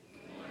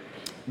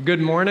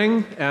Good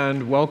morning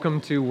and welcome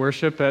to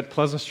worship at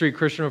Pleasant Street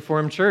Christian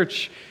Reformed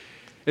Church.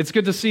 It's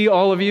good to see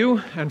all of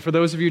you, and for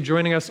those of you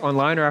joining us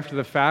online or after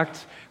the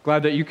fact,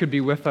 glad that you could be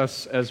with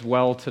us as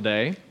well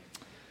today.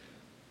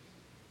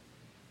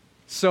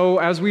 So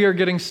as we are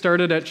getting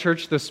started at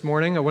church this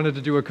morning, I wanted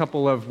to do a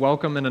couple of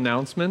welcome and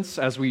announcements,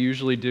 as we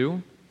usually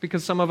do,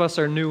 because some of us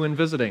are new and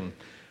visiting.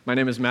 My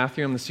name is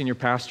Matthew. I'm the senior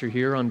pastor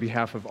here on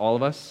behalf of all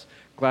of us.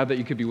 Glad that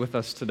you could be with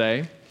us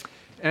today.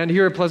 And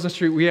here at Pleasant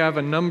Street,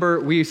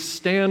 we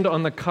stand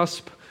on the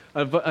cusp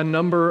of a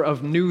number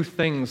of new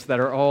things that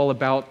are all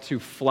about to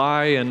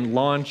fly and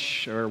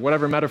launch, or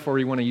whatever metaphor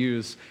you want to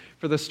use,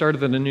 for the start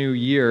of the new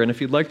year. And if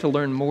you'd like to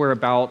learn more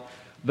about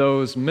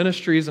those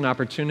ministries and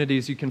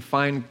opportunities, you can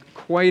find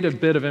quite a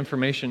bit of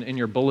information in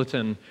your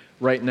bulletin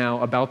right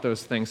now about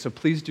those things. So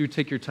please do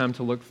take your time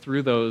to look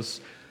through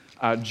those.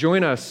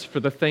 Join us for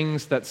the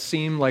things that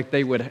seem like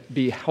they would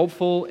be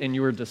helpful in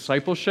your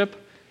discipleship,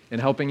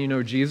 in helping you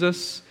know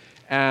Jesus.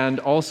 And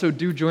also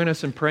do join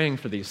us in praying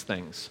for these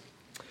things.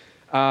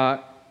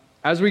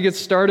 As we get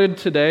started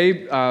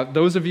today,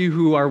 those of you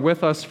who are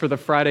with us for the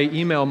Friday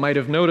email might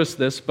have noticed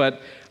this,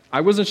 but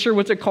I wasn't sure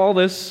what to call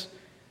this.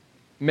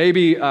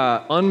 Maybe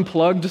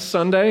Unplugged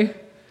Sunday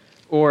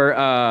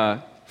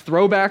or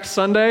Throwback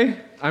Sunday.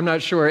 I'm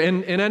not sure.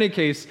 In any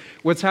case,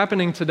 what's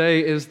happening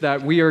today is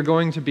that we are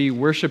going to be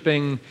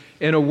worshiping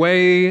in a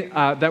way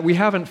that we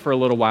haven't for a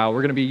little while.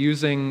 We're going to be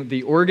using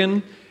the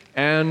organ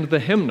and the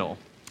hymnal.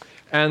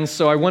 And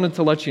so I wanted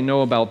to let you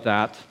know about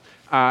that.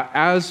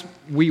 As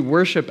we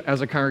worship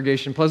as a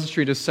congregation, Pleasant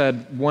Street has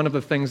said one of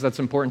the things that's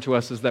important to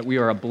us is that we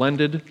are a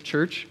blended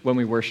church when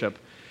we worship.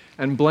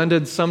 And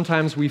blended,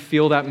 sometimes we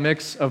feel that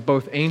mix of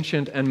both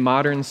ancient and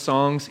modern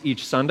songs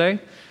each Sunday.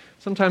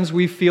 Sometimes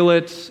we feel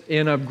it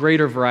in a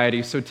greater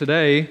variety. So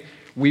today,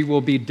 we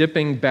will be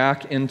dipping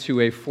back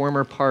into a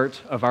former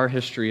part of our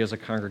history as a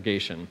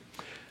congregation.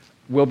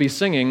 We'll be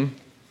singing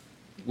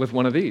with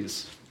one of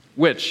these,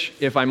 which,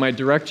 if I might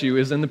direct you,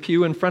 is in the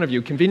pew in front of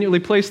you, conveniently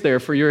placed there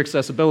for your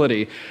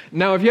accessibility.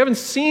 Now, if you haven't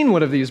seen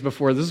one of these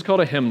before, this is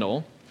called a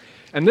hymnal,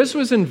 and this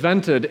was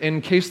invented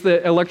in case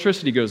the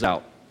electricity goes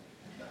out.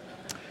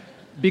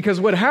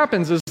 Because what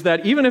happens is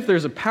that even if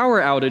there's a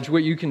power outage,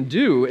 what you can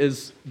do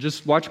is,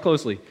 just watch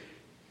closely,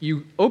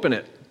 you open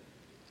it,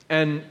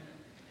 and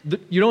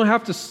you don't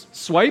have to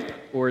swipe,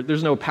 or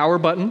there's no power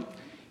button.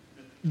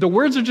 The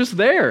words are just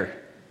there,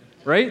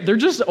 right? They're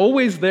just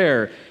always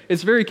there.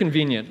 It's very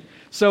convenient.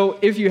 So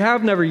if you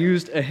have never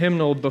used a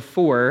hymnal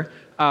before,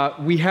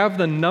 we have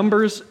the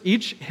numbers.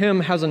 Each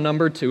hymn has a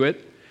number to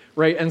it,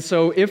 right? And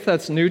so if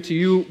that's new to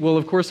you, we'll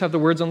of course have the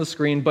words on the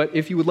screen, but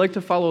if you would like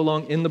to follow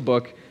along in the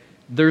book,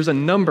 there's a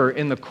number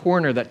in the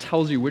corner that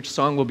tells you which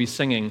song we'll be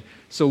singing.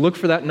 So look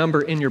for that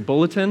number in your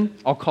bulletin.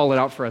 I'll call it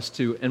out for us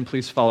too, and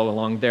please follow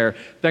along there.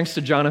 Thanks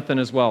to Jonathan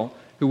as well,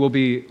 who will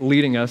be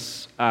leading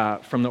us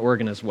from the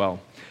organ as well.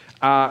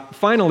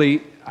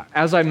 Finally,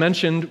 as I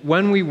mentioned,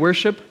 when we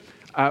worship,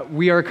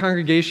 we are a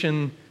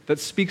congregation that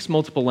speaks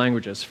multiple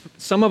languages.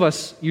 Some of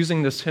us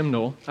using this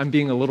hymnal, I'm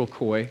being a little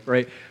coy,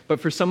 right? But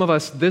for some of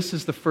us, this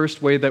is the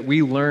first way that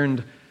we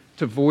learned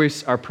to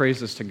voice our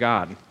praises to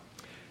God.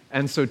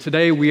 And so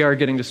today we are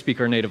getting to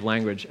speak our native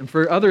language. And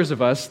for others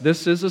of us,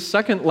 this is a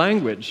second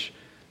language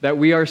that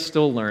we are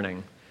still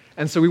learning.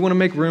 And so we want to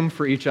make room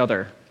for each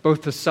other,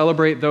 both to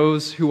celebrate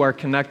those who are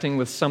connecting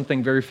with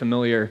something very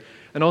familiar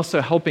and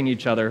also helping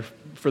each other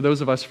for those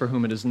of us for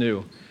whom it is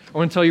new. I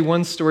want to tell you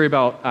one story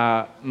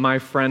about my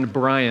friend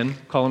Brian,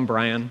 call him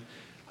Brian,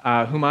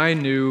 whom I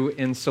knew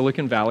in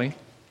Silicon Valley.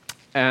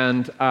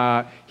 And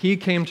he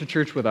came to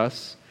church with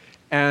us,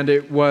 and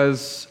it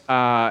was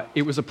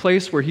a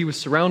place where he was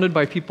surrounded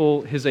by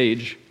people his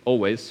age,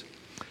 always,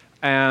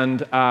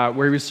 and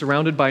where he was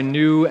surrounded by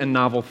new and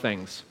novel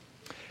things.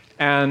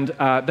 And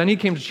then he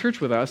came to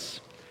church with us,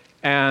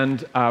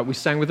 and we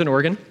sang with an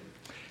organ,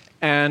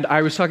 and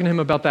I was talking to him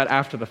about that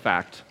after the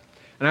fact.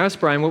 And I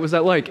asked Brian, what was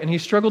that like? And he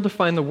struggled to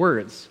find the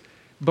words.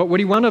 But what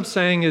he wound up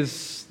saying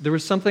is there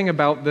was something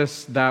about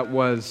this that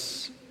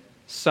was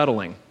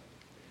settling,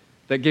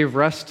 that gave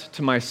rest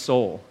to my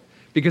soul,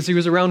 because he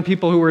was around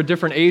people who were a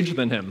different age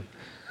than him.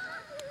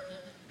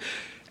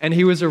 And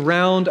he was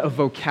around a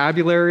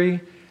vocabulary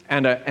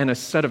and a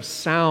set of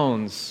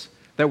sounds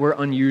that were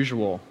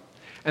unusual.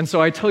 And so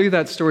I tell you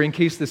that story in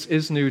case this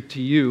is new to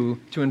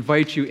you, to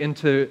invite you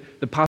into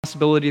the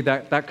possibility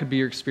that that could be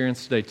your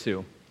experience today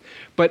too.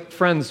 But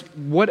friends,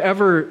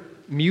 whatever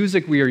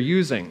music we are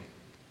using,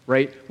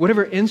 right,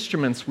 whatever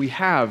instruments we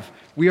have,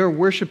 we are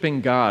worshiping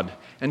God,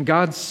 and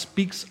God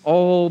speaks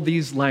all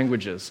these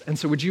languages. And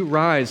so would you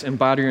rise in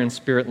body and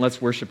spirit, and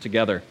let's worship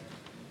together.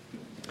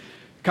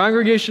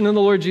 Congregation in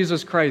the Lord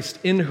Jesus Christ,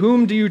 in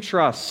whom do you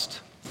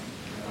trust?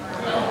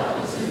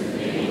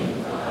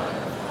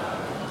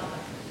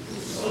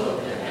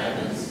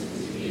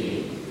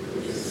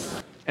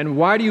 And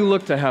why do you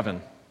look to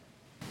heaven?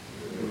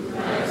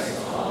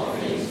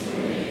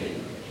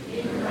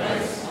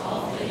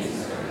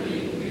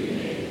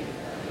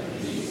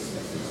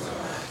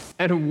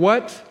 And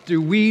what do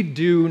we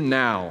do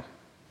now?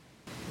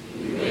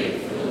 We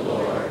wait for the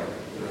Lord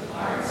with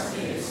hearts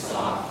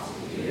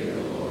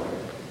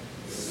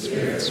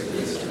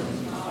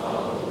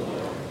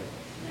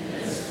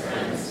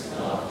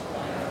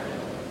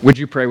Would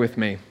you pray with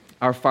me?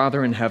 Our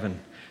Father in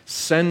heaven,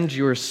 send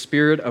your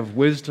spirit of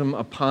wisdom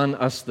upon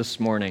us this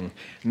morning.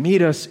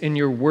 Meet us in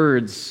your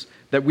words,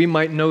 that we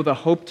might know the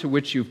hope to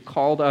which you've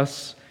called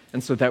us,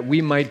 and so that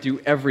we might do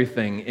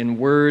everything in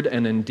word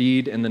and in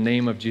deed in the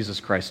name of Jesus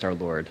Christ our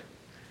Lord.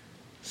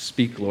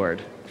 Speak,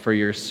 Lord, for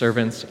your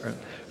servants.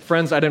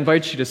 Friends, I'd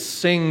invite you to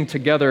sing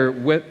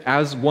together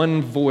as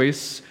one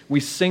voice. We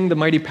sing the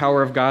mighty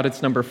power of God.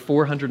 It's number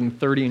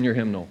 430 in your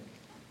hymnal.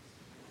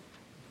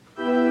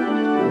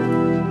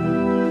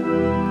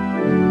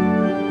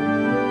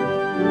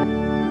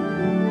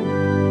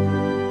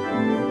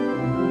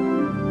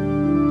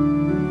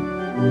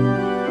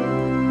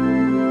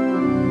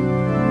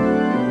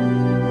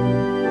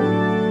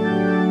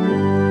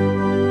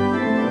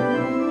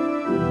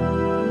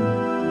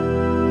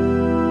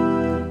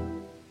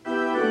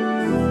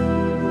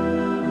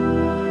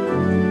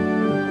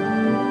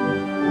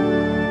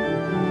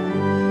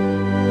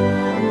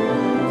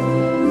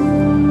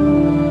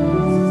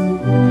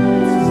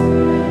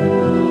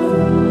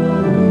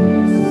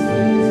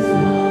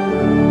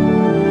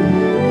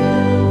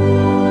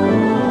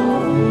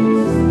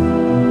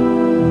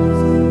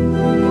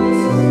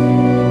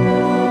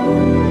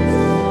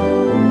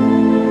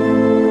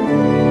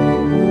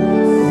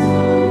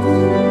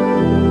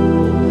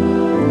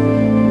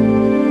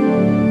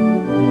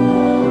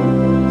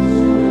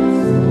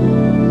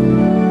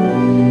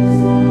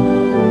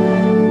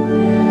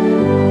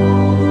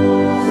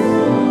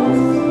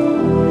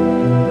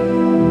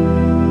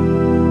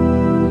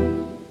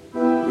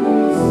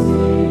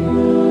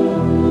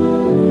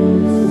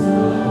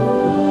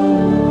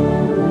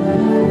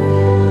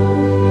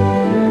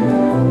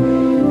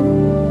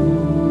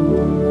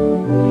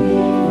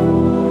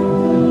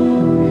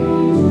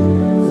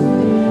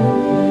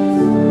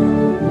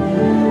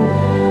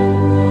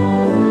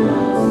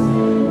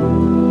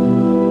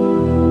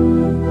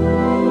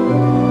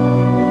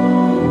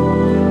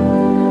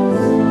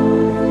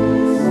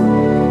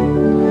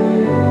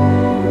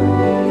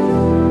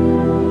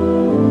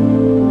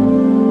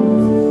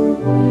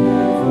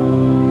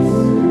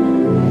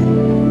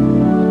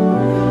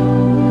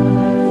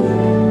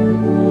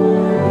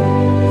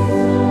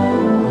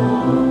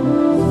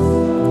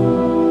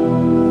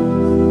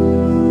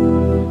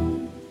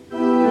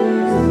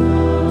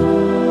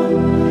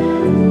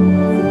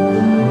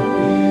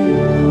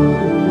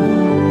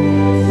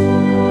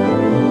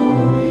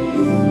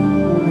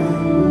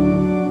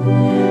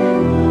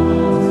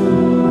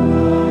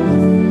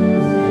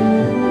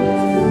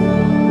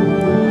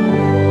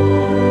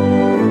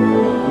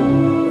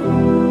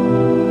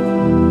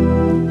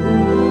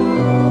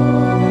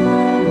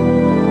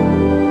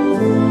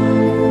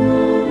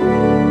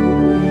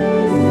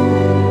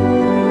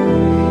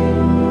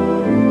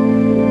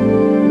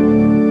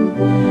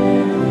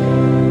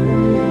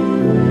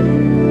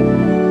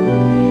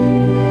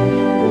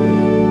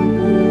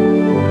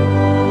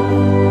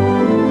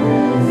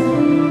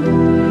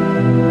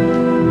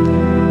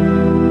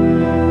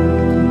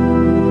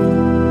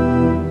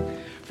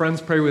 Friends,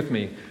 pray with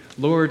me.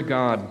 Lord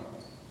God,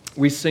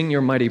 we sing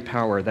your mighty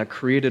power that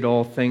created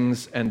all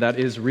things and that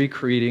is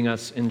recreating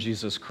us in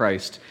Jesus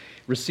Christ.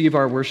 Receive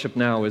our worship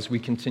now as we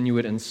continue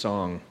it in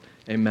song.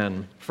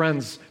 Amen.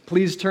 Friends,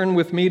 please turn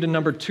with me to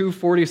number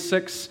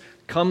 246,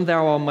 Come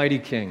Thou Almighty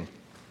King.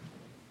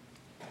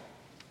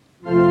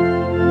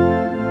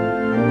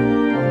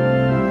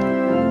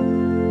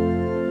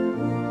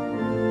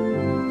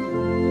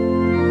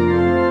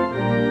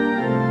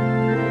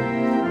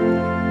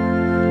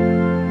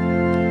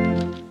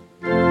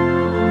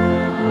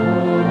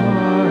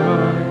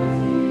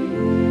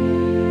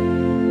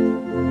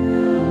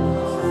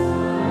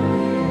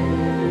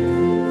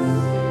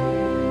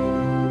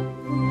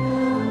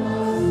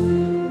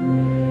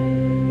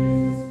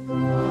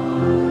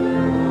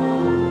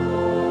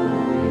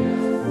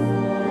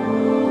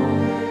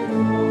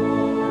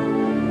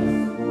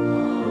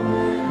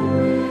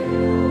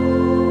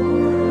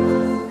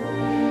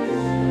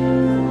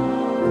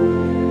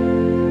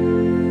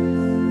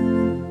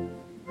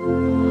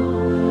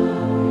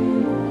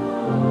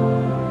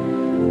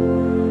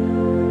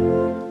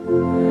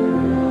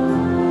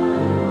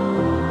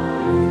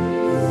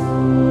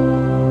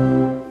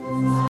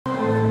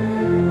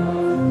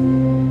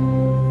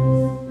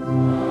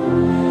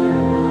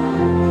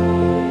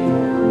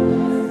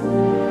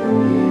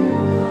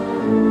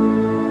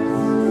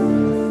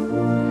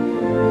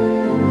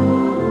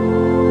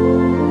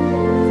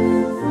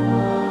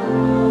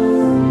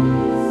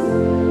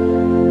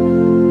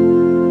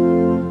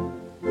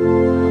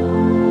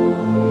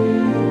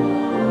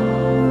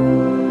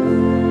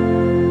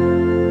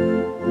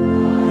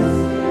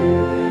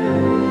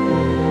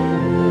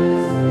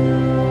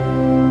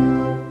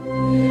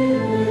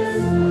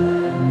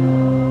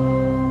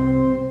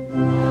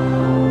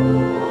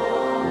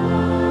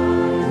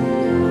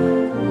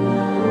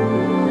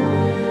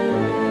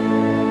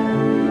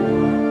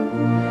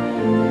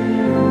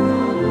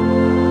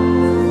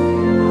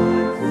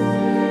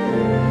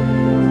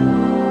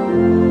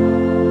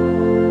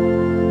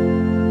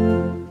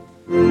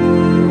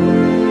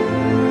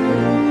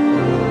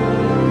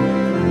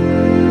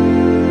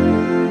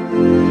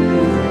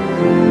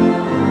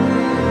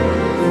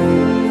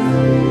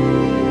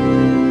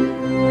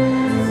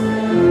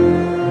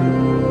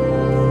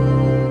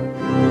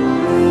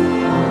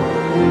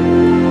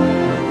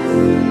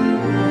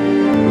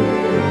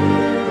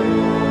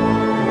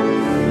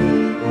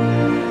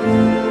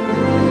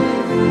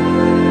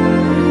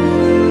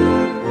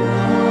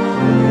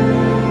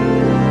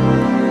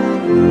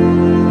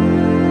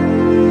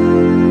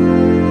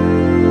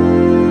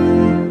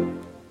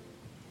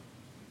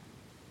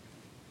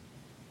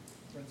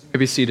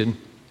 be seated.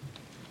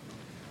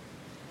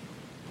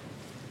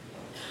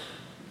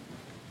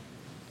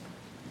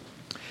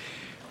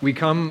 We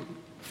come,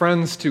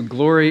 friends, to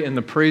glory in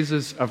the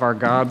praises of our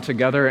God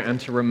together and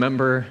to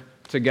remember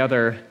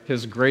together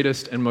his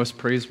greatest and most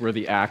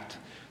praiseworthy act,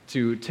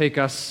 to take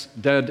us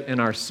dead in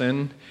our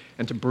sin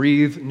and to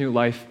breathe new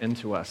life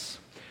into us.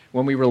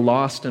 When we were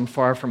lost and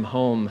far from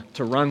home,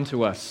 to run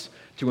to us,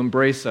 to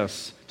embrace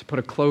us, to put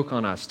a cloak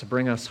on us, to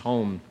bring us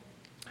home.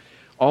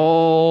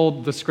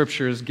 All the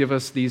scriptures give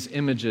us these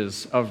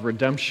images of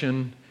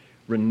redemption,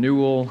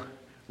 renewal,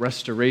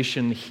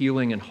 restoration,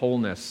 healing, and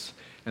wholeness.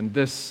 And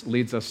this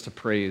leads us to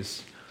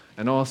praise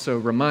and also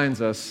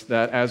reminds us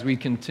that as we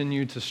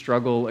continue to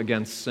struggle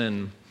against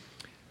sin,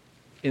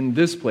 in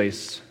this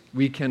place,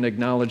 we can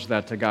acknowledge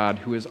that to God,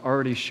 who has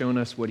already shown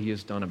us what he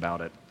has done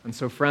about it. And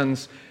so,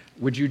 friends,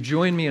 would you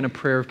join me in a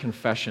prayer of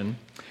confession?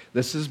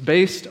 This is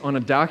based on a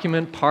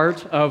document,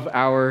 part of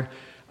our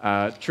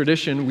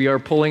tradition. We are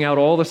pulling out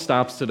all the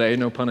stops today,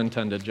 no pun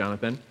intended,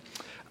 Jonathan.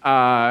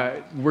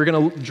 We're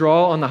going to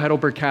draw on the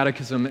Heidelberg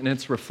Catechism and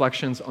its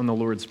reflections on the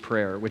Lord's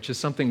Prayer, which is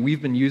something we've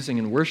been using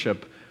in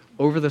worship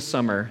over the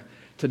summer.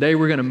 Today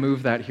we're going to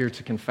move that here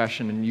to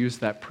confession and use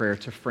that prayer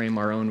to frame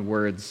our own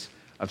words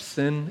of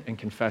sin and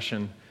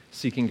confession,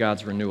 seeking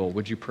God's renewal.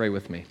 Would you pray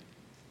with me?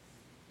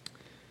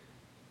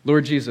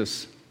 Lord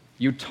Jesus,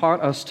 you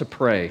taught us to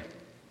pray,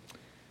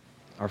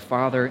 "Our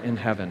Father in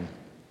heaven,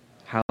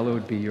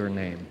 hallowed be your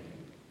name.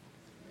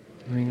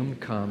 Your kingdom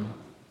come,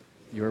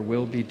 your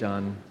will be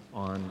done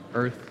on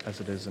earth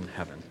as it is in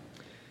heaven."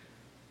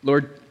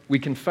 Lord, we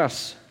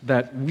confess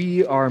that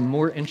we are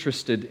more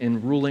interested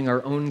in ruling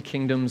our own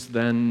kingdoms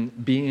than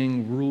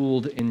being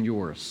ruled in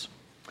yours.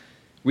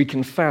 We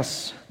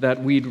confess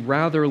that we'd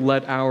rather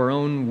let our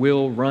own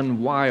will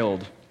run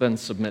wild than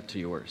submit to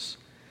yours.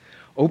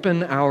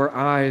 Open our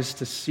eyes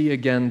to see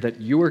again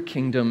that your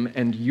kingdom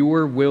and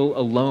your will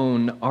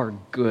alone are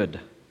good.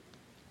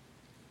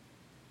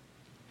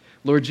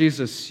 Lord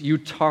Jesus, you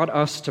taught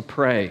us to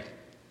pray.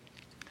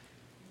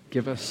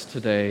 Give us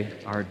today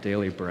our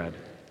daily bread.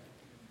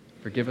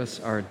 Forgive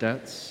us our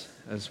debts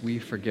as we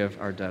forgive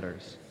our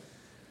debtors.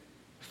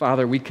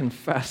 Father, we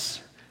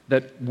confess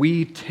that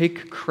we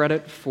take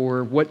credit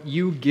for what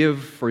you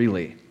give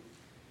freely.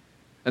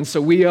 And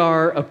so we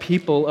are a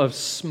people of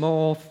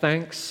small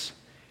thanks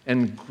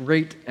and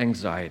great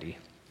anxiety.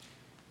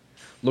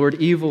 Lord,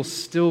 evil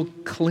still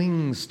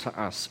clings to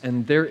us,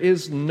 and there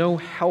is no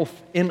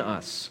health in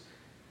us.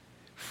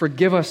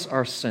 Forgive us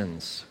our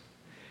sins.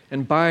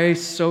 And by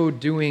so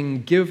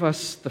doing, give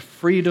us the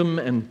freedom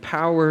and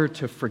power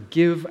to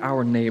forgive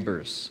our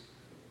neighbors.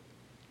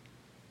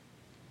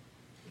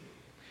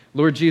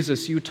 Lord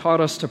Jesus, you taught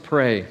us to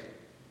pray.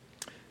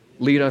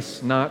 Lead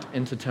us not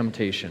into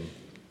temptation,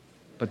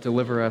 but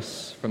deliver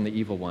us from the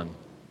evil one.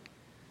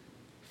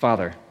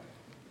 Father,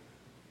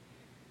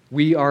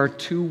 we are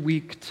too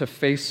weak to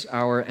face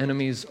our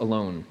enemies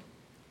alone.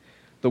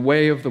 The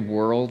way of the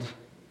world,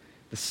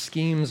 the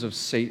schemes of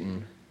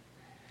Satan,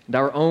 and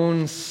our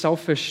own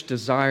selfish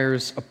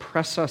desires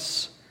oppress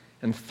us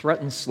and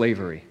threaten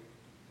slavery.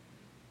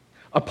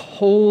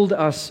 Uphold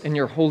us in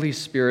your Holy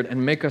Spirit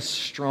and make us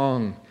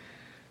strong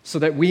so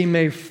that we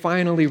may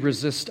finally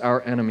resist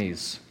our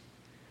enemies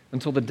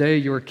until the day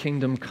your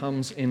kingdom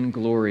comes in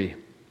glory.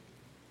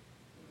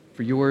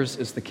 For yours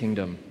is the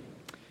kingdom,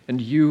 and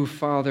you,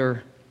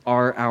 Father,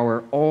 are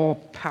our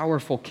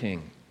all-powerful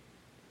King.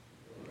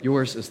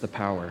 Yours is the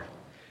power.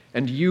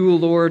 And you,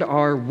 Lord,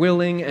 are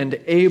willing and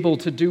able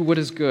to do what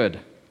is good.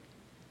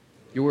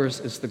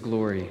 Yours is the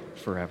glory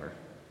forever.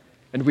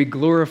 And we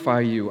glorify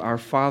you, our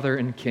Father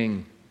and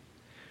King,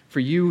 for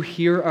you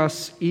hear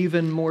us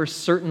even more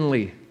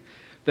certainly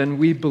than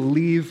we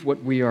believe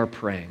what we are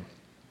praying.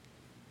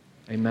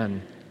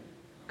 Amen.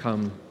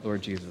 Come,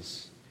 Lord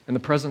Jesus. In the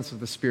presence of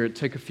the Spirit,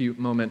 take a few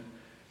moments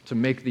to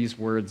make these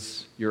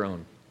words your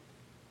own.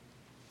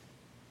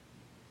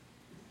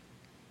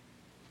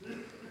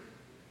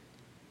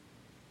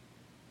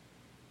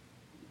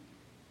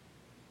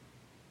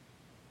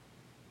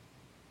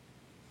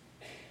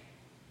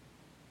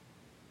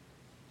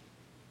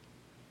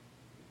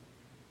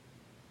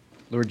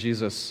 Lord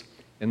Jesus,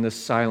 in this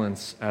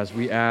silence, as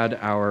we add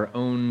our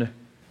own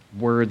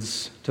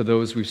words to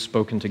those we've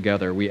spoken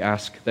together, we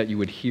ask that you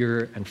would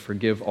hear and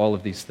forgive all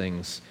of these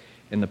things.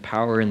 In the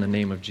power in the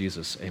name of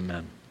Jesus,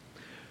 amen.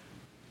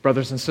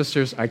 Brothers and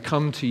sisters, I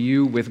come to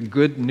you with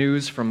good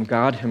news from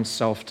God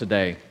himself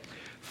today.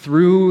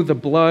 Through the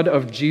blood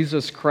of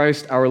Jesus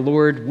Christ, our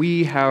Lord,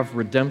 we have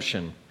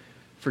redemption,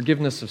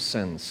 forgiveness of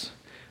sins.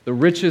 The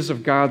riches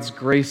of God's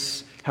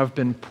grace have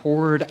been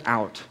poured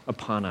out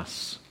upon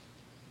us.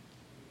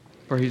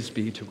 Praise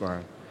be to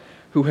God,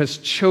 who has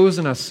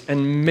chosen us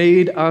and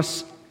made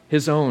us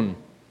his own.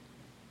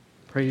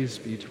 Praise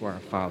be to our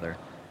Father,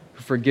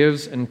 who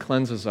forgives and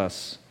cleanses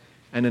us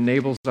and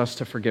enables us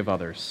to forgive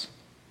others.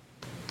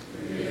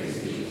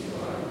 Praise be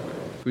to our Lord,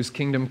 whose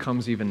kingdom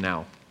comes even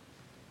now.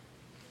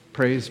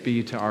 Praise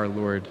be to our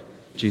Lord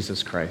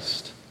Jesus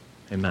Christ.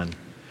 Amen.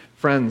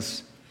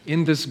 Friends,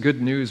 in this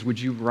good news, would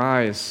you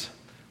rise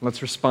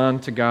Let's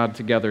respond to God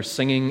together,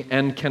 singing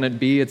 "And Can It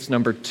Be?" It's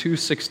number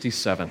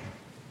 267.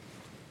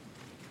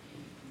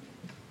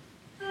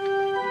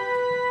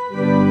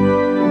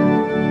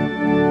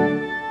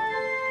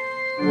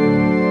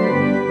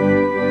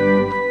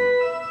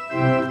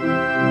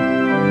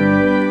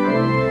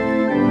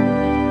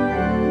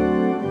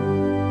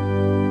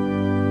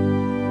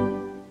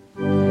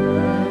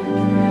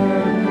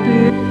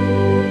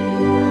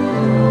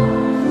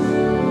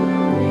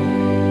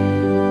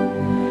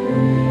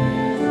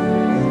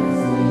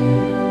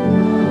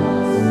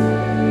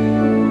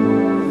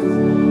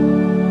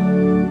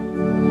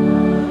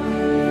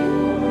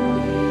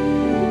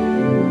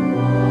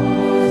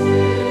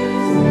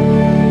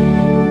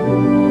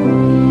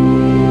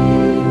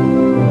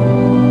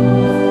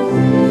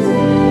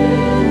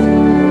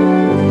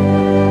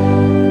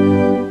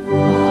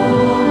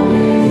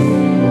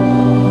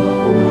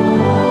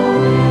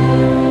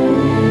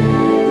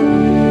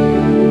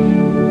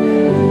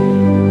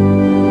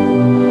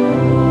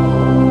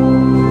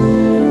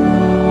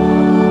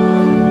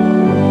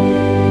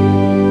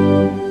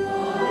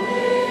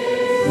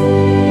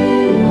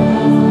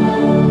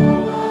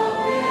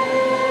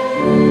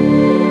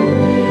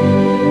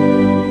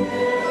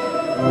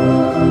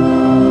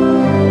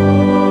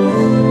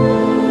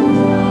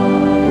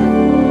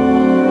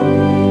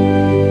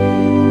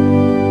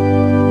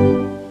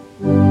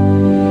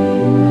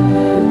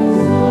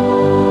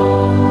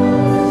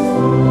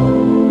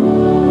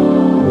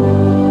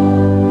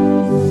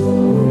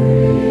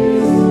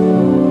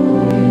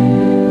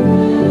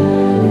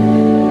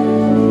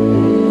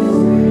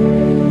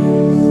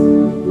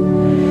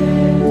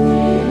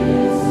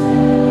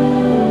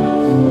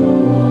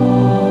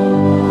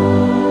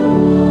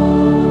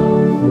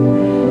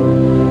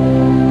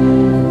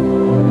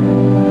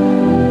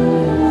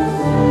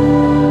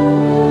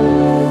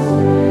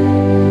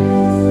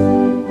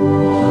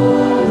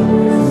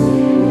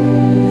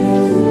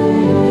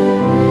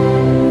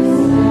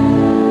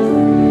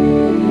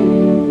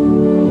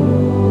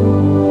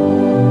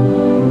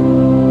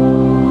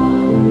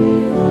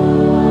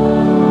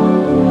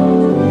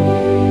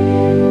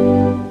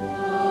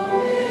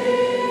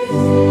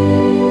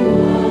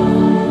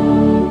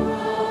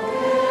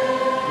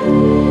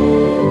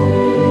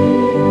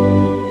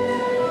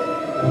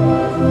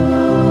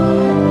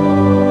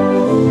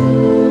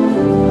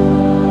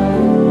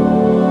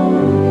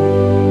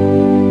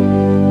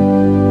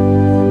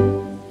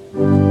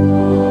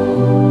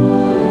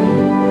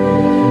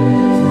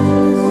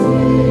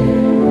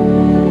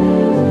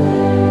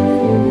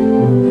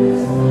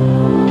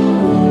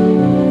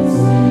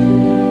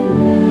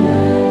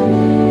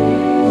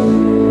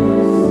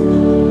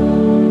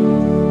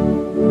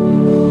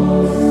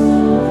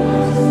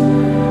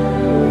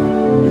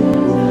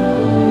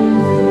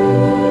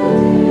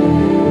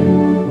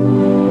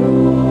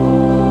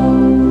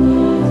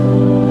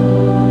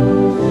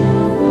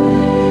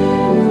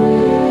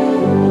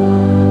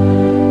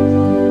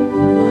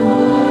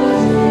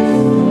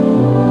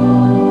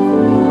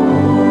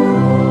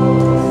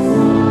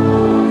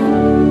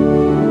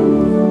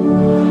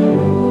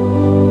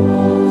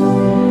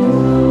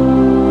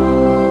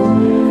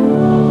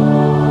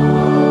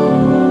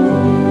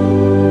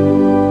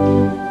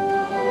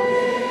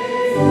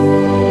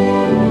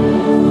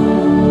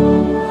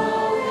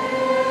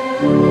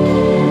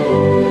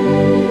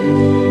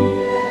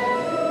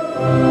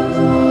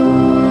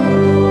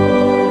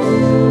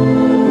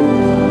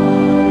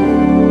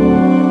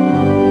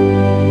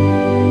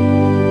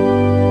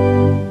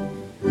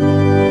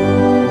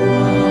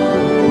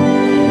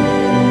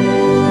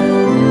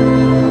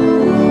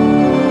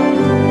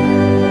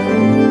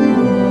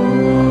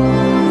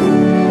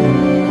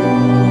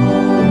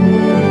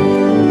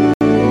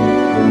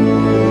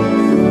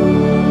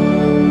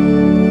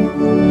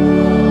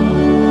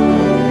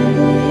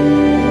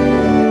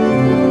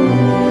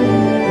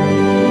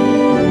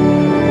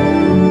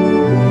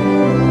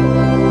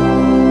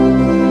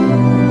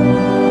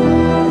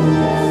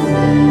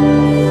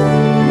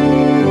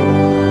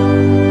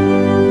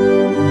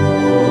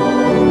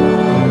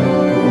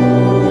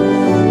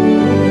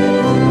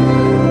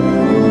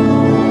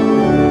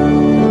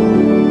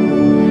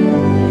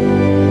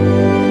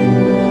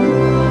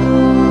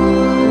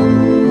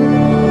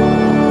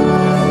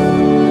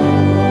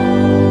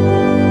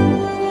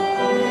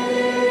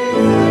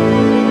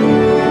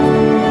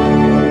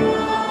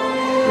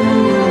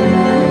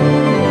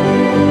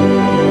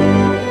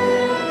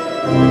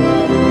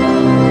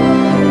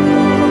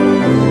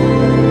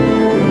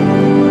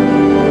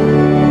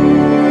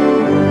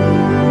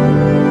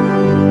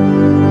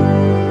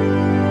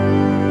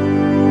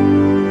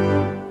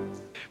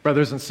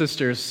 Brothers and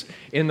sisters,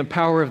 in the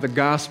power of the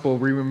gospel,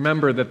 we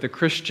remember that the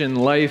Christian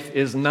life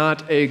is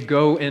not a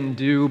go and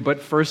do, but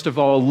first of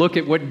all, look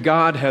at what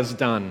God has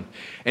done.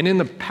 And in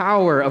the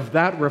power of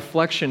that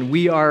reflection,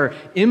 we are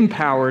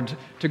empowered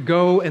to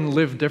go and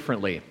live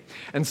differently.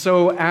 And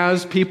so,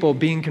 as people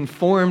being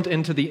conformed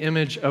into the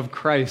image of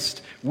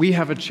Christ, we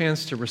have a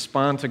chance to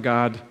respond to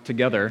God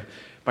together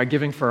by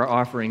giving for our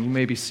offering. You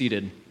may be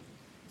seated.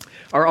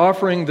 Our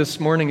offering this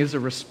morning is a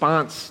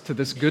response to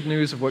this good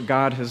news of what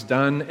God has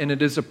done, and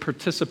it is a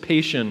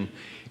participation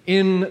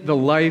in the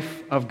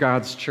life of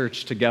God's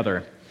church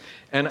together.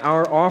 And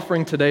our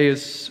offering today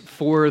is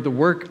for the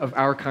work of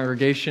our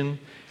congregation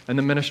and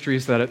the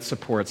ministries that it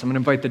supports. I'm going to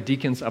invite the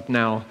deacons up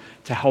now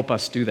to help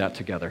us do that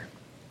together.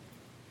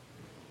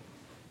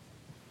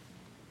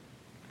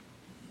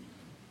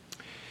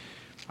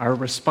 Our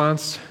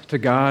response to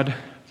God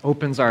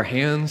opens our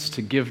hands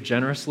to give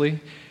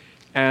generously,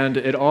 and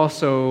it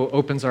also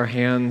opens our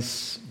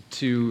hands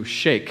to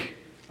shake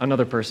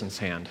another person's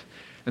hand.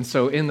 And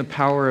so in the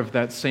power of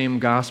that same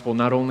gospel,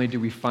 not only do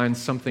we find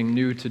something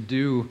new to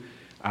do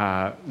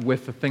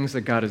with the things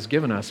that God has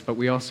given us, but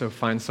we also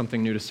find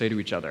something new to say to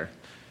each other.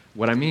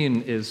 What I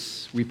mean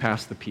is we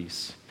pass the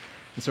peace.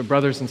 And so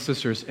brothers and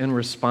sisters, in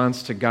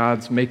response to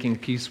God's making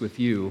peace with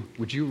you,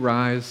 would you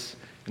rise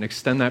and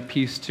extend that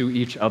peace to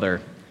each other?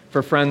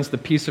 For friends, the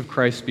peace of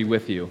Christ be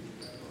with you.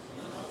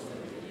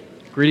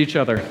 Greet each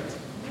other.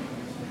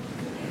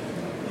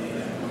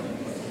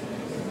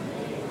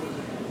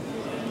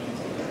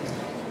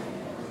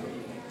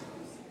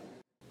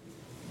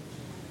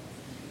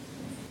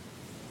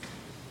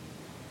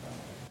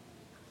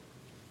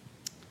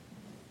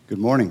 Good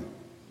morning.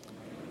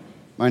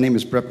 My name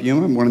is Brett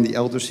Bume. I'm one of the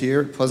elders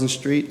here at Pleasant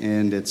Street,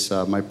 and it's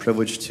my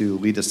privilege to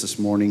lead us this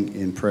morning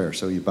in prayer.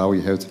 So you bow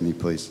your heads to me,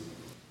 please.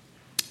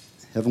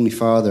 Heavenly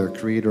Father,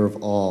 creator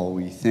of all,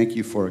 we thank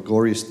you for a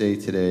glorious day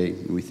today,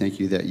 and we thank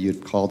you that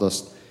you've called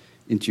us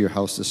into your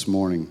house this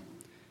morning.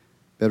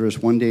 Better is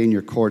one day in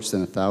your courts than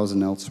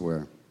 1,000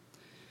 elsewhere.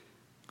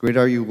 Great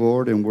are you,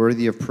 Lord, and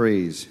worthy of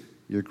praise.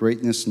 Your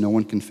greatness no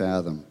one can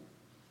fathom.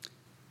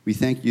 We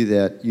thank you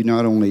that you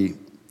not only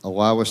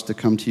allow us to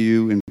come to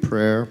you in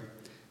prayer,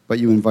 but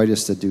you invite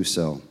us to do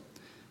so.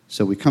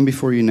 So we come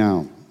before you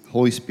now.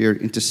 Holy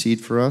Spirit,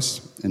 intercede for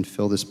us and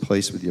fill this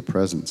place with your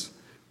presence.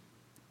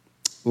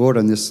 Lord,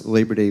 on this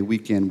Labor Day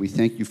weekend, we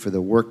thank you for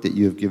the work that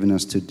you have given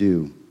us to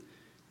do.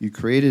 You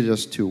created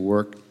us to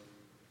work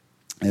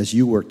as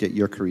you worked at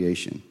your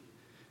creation.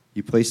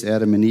 You placed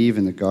Adam and Eve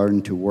in the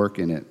garden to work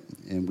in it,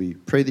 and we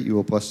pray that you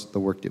will bless the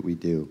work that we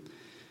do.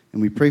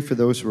 And we pray for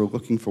those who are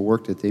looking for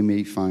work that they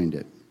may find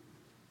it.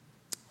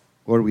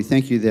 Lord, we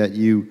thank you that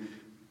you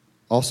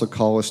also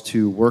call us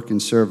to work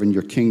and serve in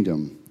your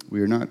kingdom. We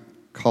are not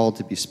called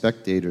to be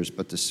spectators,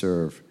 but to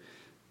serve.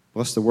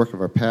 Bless the work of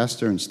our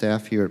pastor and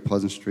staff here at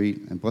Pleasant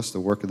Street, and bless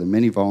the work of the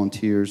many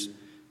volunteers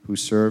who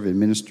serve and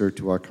minister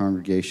to our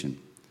congregation.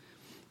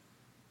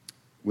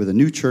 With a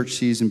new church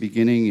season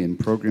beginning and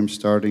programs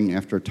starting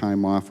after a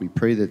time off, we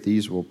pray that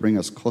these will bring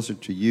us closer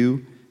to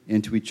you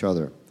and to each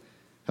other.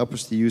 Help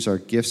us to use our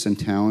gifts and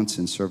talents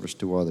in service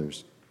to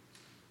others.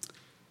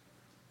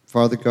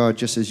 Father God,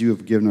 just as you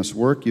have given us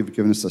work, you've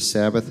given us a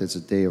Sabbath as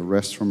a day of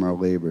rest from our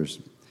labors,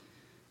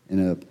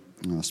 and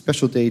a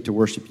special day to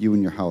worship you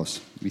in your house.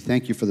 We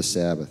thank you for the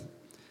Sabbath.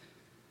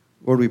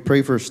 Lord, we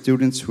pray for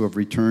students who have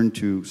returned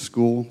to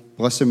school.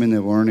 Bless them in their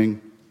learning.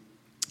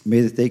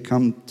 May that they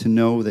come to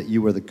know that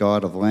you are the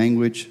God of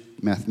language,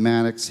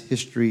 mathematics,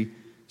 history,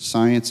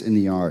 science, and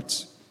the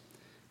arts.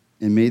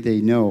 And may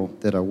they know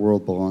that our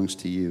world belongs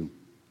to you.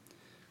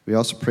 We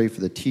also pray for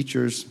the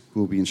teachers who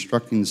will be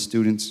instructing the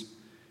students.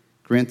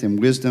 Grant them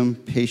wisdom,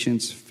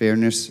 patience,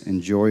 fairness,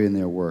 and joy in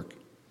their work.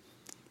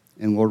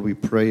 And Lord, we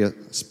pray a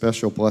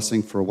special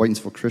blessing for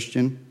Whitinsville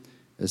Christian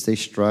as they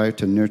strive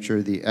to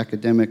nurture the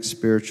academic,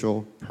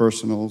 spiritual,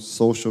 personal,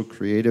 social,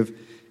 creative,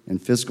 and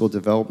physical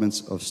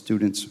developments of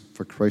students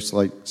for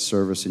Christ-like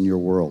service in your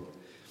world.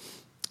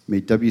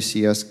 May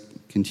WCS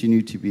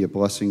continue to be a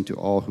blessing to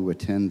all who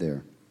attend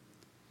there.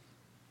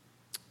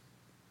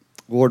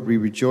 Lord, we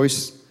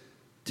rejoice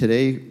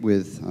today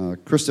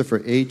with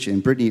Christopher H.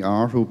 and Brittany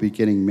R., who will be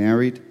getting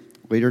married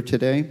later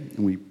today,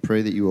 and we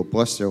pray that you will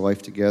bless their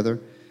life together.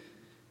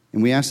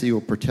 And we ask that you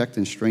will protect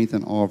and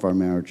strengthen all of our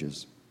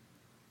marriages.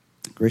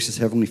 Gracious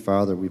Heavenly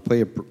Father, we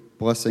pray a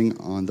blessing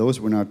on those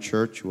who are in our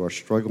church who are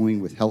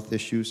struggling with health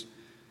issues.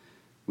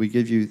 We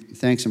give you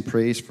thanks and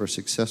praise for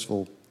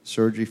successful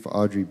surgery for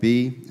Audrey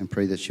B., and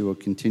pray that she will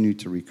continue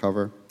to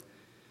recover.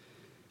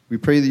 We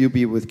pray that you'll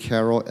be with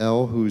Carol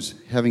L., who's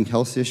having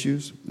health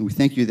issues, and we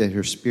thank you that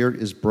her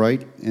spirit is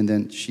bright and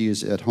that she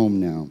is at home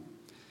now.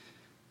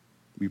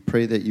 We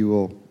pray that you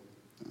will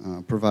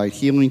provide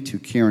healing to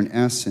Karen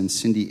S. and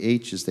Cindy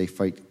H. as they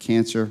fight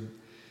cancer,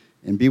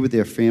 and be with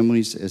their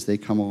families as they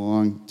come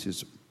along to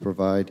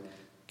provide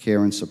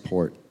care and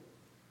support.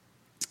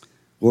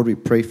 Lord, we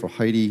pray for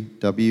Heidi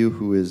W.,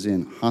 who is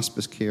in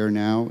hospice care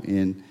now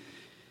in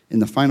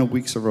the final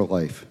weeks of her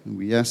life. And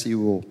we ask that you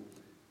will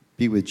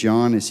be with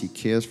John as he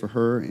cares for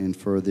her and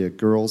for their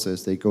girls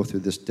as they go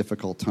through this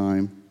difficult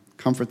time.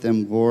 Comfort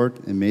them,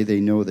 Lord, and may they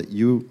know that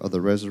you are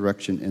the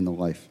resurrection and the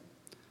life.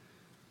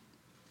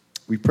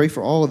 We pray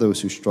for all of those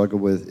who struggle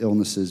with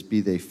illnesses,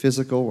 be they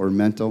physical or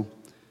mental.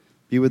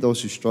 Be with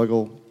those who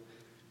struggle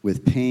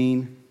with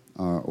pain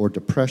or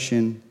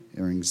depression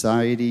or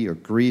anxiety or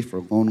grief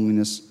or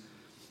loneliness.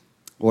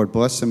 Lord,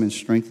 bless them and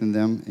strengthen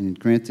them and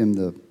grant them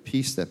the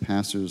peace that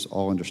passes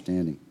all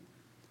understanding.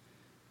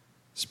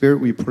 Spirit,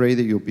 we pray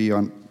that you'll be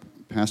on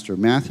Pastor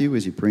Matthew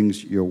as he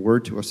brings your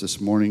word to us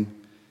this morning.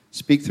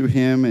 Speak through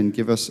him and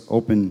give us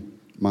open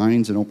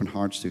minds and open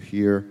hearts to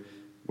hear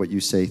what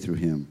you say through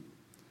him.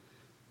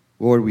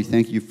 Lord, we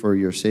thank you for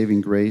your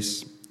saving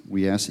grace.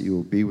 We ask that you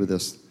will be with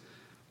us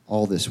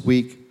all this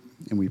week,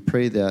 and we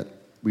pray that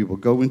we will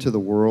go into the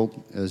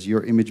world as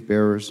your image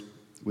bearers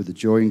with the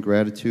joy and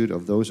gratitude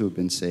of those who have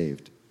been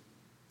saved.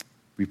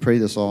 We pray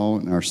this all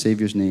in our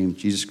Savior's name,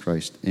 Jesus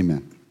Christ.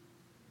 Amen.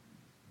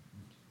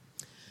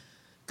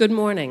 Good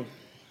morning.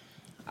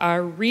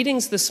 Our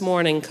readings this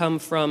morning come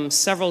from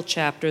several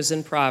chapters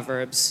in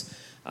Proverbs.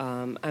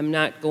 I'm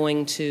not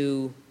going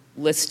to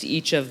list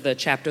each of the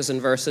chapters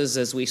and verses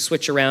as we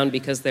switch around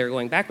because they're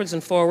going backwards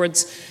and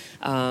forwards,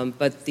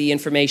 but the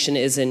information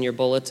is in your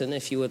bulletin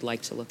if you would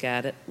like to look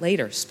at it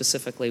later,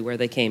 specifically where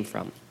they came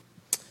from.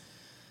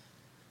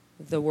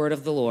 The word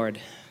of the Lord.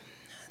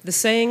 The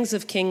sayings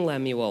of King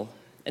Lemuel,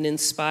 an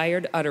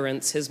inspired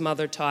utterance his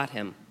mother taught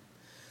him.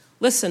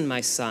 Listen,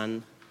 my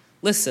son.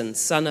 Listen,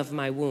 son of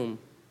my womb.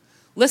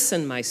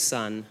 Listen, my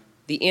son,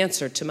 the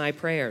answer to my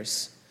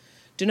prayers.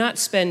 Do not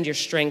spend your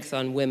strength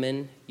on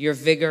women, your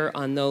vigor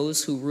on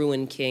those who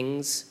ruin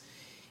kings.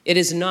 It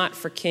is not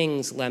for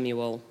kings,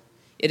 Lemuel.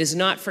 It is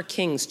not for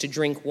kings to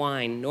drink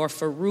wine, nor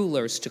for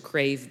rulers to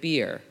crave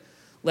beer,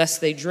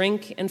 lest they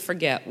drink and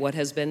forget what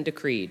has been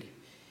decreed,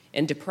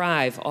 and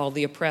deprive all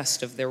the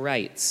oppressed of their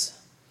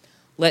rights.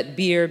 Let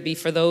beer be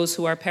for those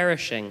who are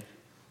perishing,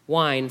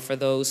 wine for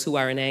those who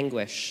are in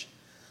anguish.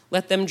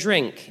 Let them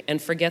drink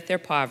and forget their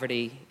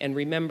poverty and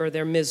remember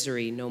their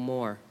misery no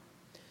more.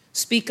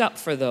 Speak up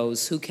for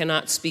those who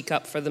cannot speak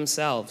up for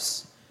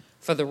themselves,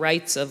 for the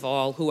rights of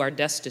all who are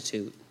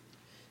destitute.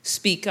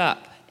 Speak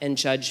up and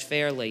judge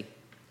fairly.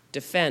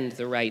 Defend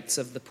the rights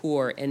of the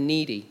poor and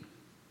needy.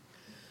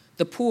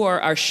 The poor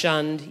are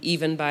shunned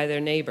even by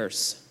their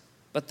neighbors,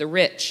 but the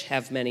rich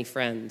have many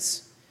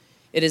friends.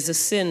 It is a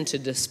sin to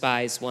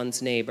despise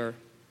one's neighbor,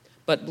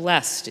 but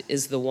blessed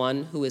is the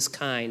one who is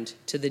kind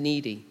to the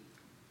needy.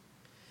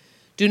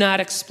 Do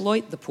not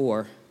exploit the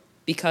poor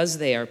because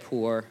they are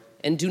poor,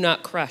 and do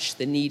not crush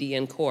the needy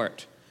in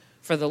court,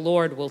 for the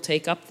Lord will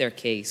take up their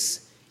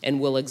case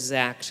and will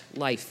exact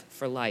life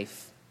for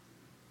life.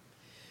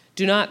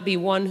 Do not be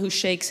one who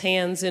shakes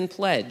hands in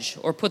pledge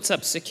or puts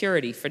up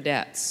security for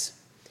debts.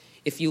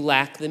 If you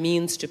lack the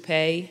means to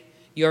pay,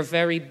 your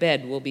very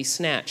bed will be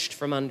snatched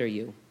from under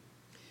you.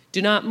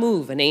 Do not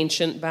move an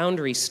ancient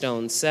boundary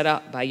stone set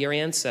up by your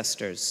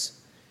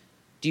ancestors.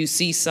 Do you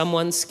see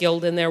someone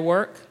skilled in their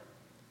work?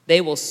 They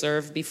will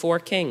serve before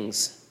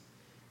kings.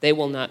 They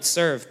will not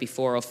serve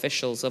before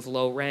officials of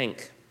low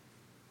rank.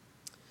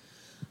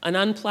 An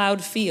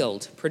unplowed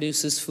field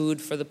produces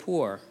food for the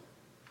poor,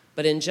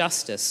 but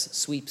injustice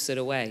sweeps it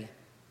away.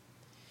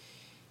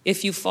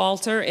 If you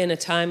falter in a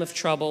time of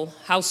trouble,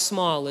 how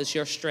small is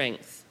your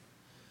strength?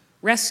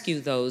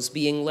 Rescue those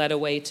being led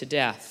away to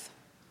death.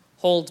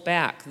 Hold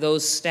back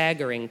those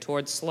staggering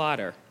toward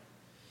slaughter.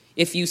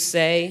 If you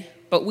say,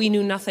 "But we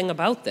knew nothing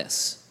about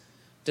this,"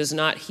 does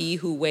not he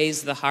who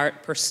weighs the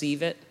heart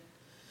perceive it?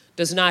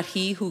 Does not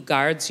he who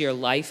guards your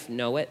life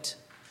know it?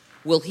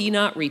 Will he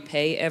not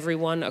repay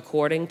everyone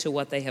according to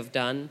what they have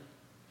done?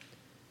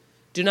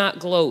 Do not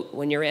gloat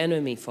when your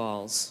enemy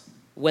falls.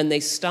 When they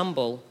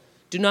stumble,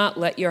 do not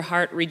let your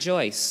heart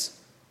rejoice,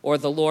 or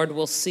the Lord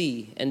will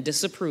see and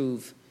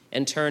disapprove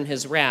and turn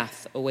his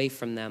wrath away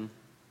from them.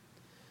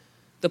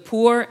 The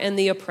poor and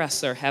the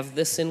oppressor have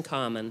this in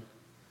common.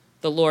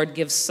 The Lord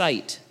gives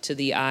sight to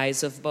the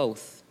eyes of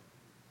both.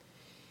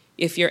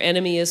 If your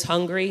enemy is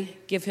hungry,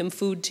 give him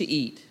food to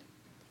eat.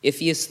 If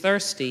he is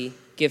thirsty,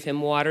 give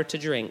him water to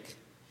drink.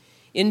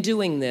 In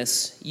doing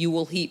this, you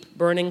will heap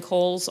burning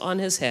coals on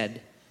his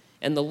head,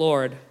 and the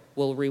Lord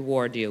will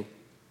reward you.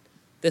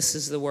 This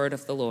is the word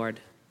of the Lord.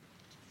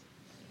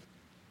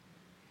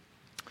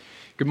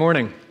 Good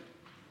morning.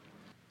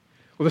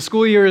 Well, the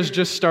school year is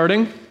just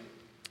starting,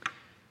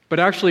 but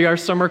actually our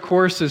summer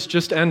course is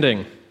just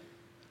ending.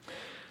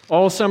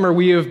 All summer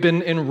we have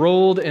been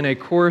enrolled in a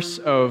course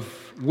of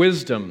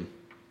wisdom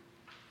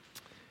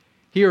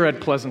here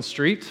at Pleasant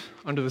Street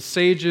under the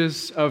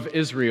sages of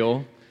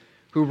Israel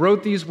who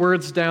wrote these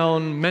words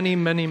down many,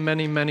 many,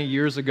 many, many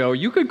years ago.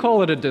 You could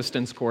call it a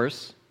distance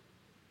course.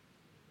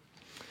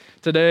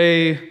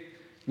 Today,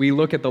 we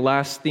look at the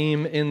last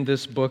theme in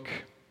this book,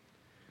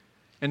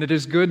 and it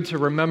is good to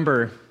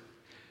remember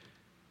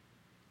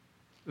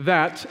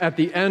that at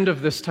the end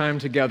of this time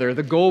together,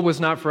 the goal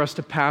was not for us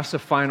to pass a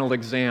final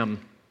exam.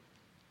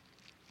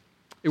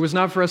 It was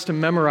not for us to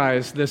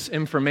memorize this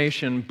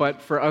information,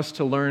 but for us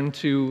to learn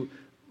to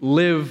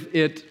live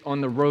it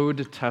on the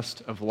road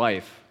test of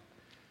life.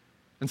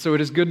 And so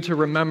it is good to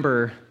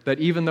remember that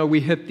even though we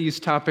hit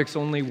these topics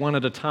only one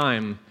at a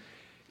time,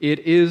 it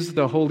is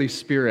the Holy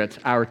Spirit,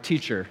 our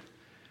teacher,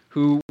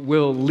 who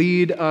will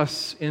lead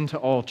us into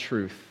all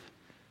truth.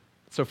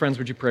 So friends,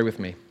 would you pray with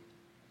me?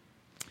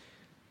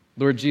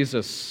 Lord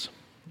Jesus,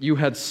 you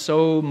had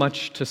so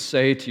much to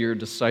say to your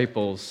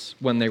disciples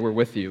when they were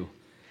with you,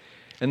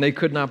 and they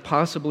could not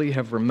possibly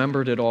have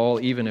remembered it all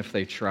even if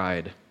they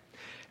tried.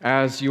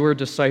 as your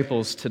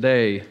disciples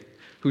today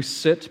who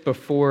sit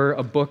before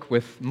a book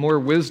with more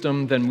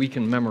wisdom than we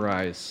can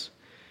memorize.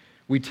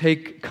 We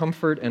take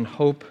comfort and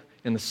hope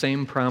in the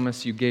same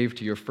promise you gave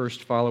to your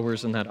first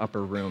followers in that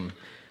upper room,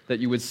 that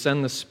you would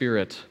send the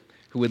Spirit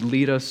who would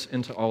lead us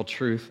into all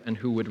truth and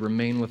who would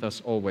remain with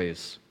us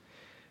always.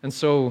 And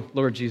so,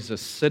 Lord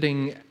Jesus,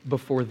 sitting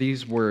before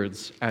these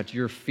words at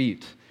your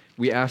feet,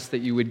 we ask that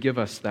you would give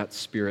us that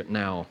Spirit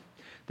now,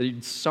 that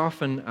you'd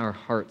soften our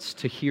hearts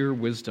to hear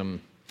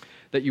wisdom,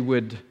 that you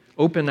would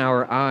open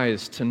our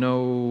eyes to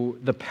know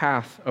the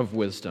path of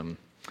wisdom,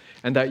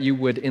 and that you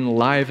would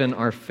enliven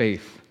our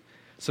faith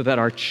so that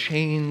our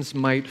chains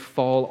might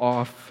fall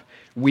off,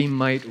 we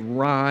might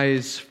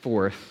rise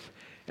forth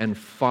and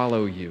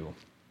follow you.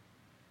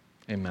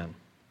 Amen.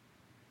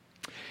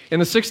 In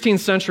the 16th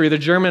century, the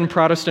German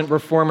Protestant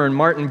reformer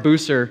Martin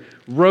Bucer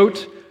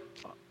wrote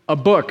a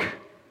book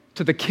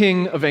to the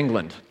King of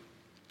England.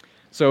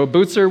 So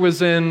Bucer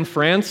was in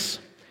France.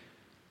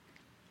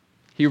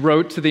 He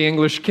wrote to the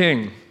English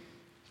king.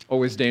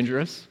 Always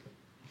dangerous.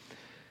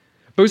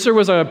 Bucer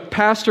was a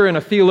pastor and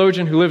a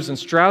theologian who lives in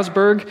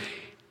Strasbourg.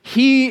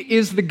 He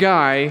is the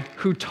guy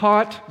who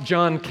taught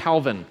John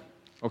Calvin,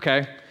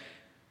 okay?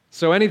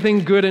 So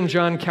anything good in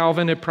John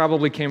Calvin, it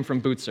probably came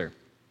from Bucer.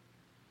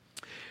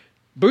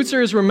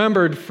 Bucer is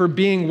remembered for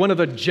being one of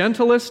the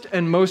gentlest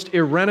and most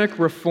irenic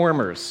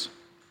reformers.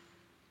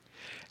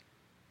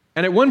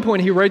 And at one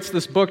point, he writes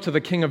this book to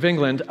the King of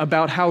England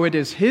about how it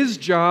is his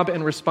job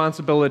and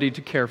responsibility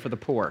to care for the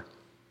poor.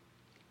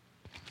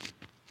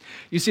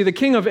 You see, the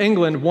King of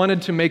England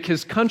wanted to make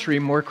his country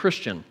more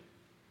Christian.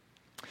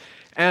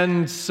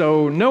 And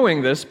so,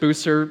 knowing this,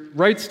 Bucer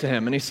writes to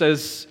him, and he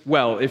says,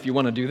 well, if you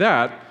want to do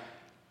that,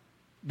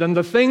 then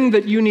the thing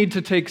that you need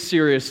to take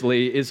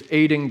seriously is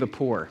aiding the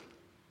poor.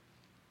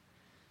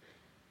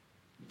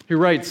 He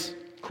writes,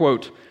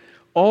 quote,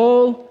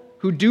 all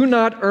who do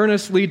not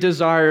earnestly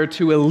desire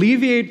to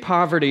alleviate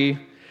poverty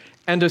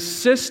and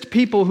assist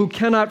people who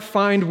cannot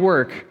find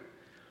work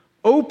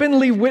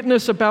openly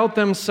witness about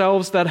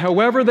themselves that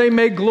however they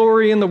may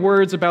glory in the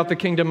words about the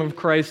kingdom of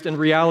Christ, in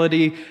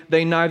reality,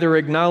 they neither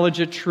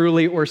acknowledge it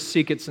truly or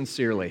seek it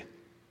sincerely.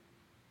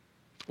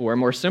 Or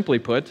more simply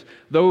put,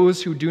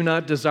 those who do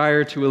not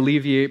desire to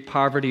alleviate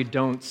poverty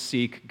don't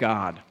seek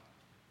God.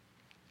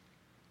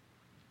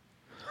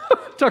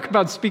 Talk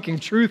about speaking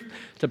truth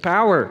to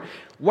power.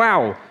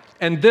 Wow.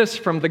 And this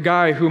from the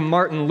guy whom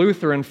Martin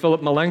Luther and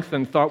Philip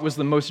Melanchthon thought was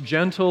the most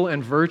gentle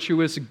and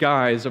virtuous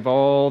guys of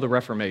all the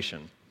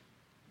Reformation.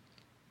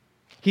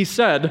 He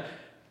said,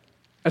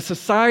 a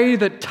society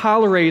that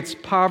tolerates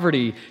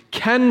poverty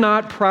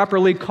cannot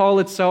properly call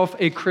itself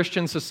a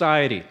Christian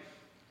society.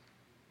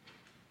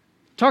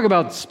 Talk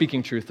about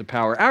speaking truth to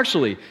power.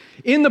 Actually,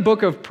 in the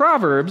book of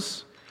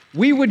Proverbs,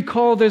 we would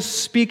call this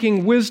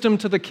speaking wisdom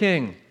to the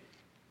king.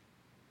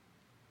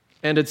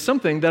 And it's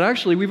something that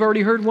actually we've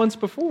already heard once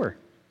before.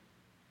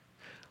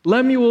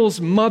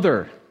 Lemuel's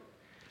mother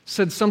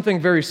said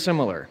something very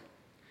similar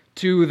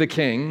to the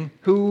king,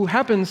 who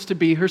happens to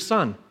be her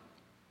son.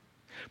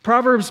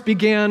 Proverbs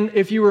began,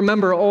 if you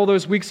remember all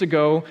those weeks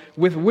ago,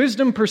 with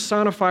wisdom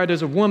personified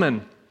as a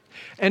woman.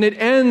 And it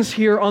ends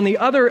here on the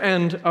other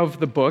end of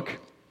the book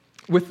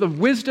with the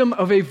wisdom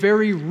of a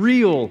very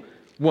real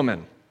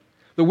woman,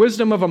 the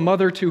wisdom of a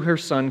mother to her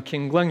son,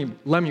 King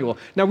Lemuel.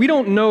 Now, we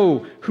don't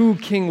know who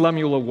King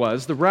Lemuel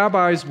was. The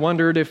rabbis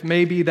wondered if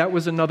maybe that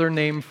was another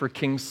name for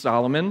King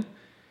Solomon,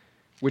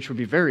 which would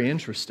be very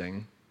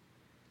interesting,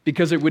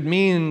 because it would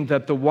mean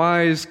that the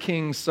wise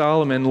King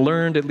Solomon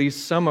learned at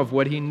least some of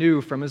what he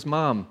knew from his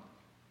mom.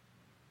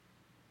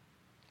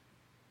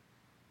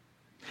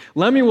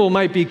 Lemuel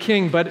might be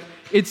king, but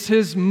it's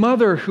his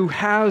mother who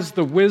has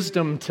the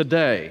wisdom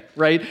today,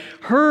 right?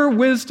 Her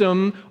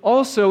wisdom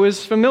also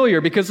is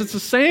familiar because it's the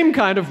same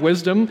kind of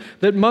wisdom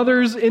that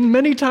mothers in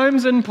many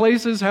times and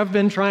places have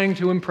been trying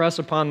to impress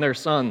upon their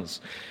sons.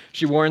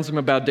 She warns them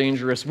about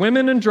dangerous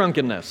women and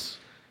drunkenness.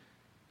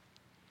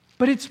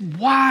 But it's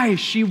why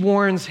she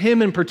warns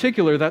him in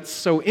particular that's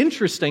so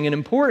interesting and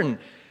important.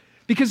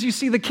 Because you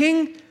see, the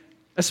king,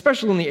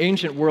 especially in the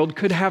ancient world,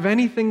 could have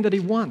anything that he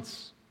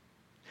wants.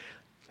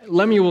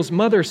 Lemuel's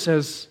mother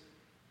says,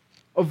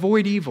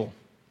 avoid evil.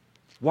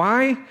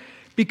 Why?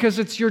 Because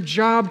it's your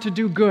job to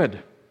do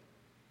good.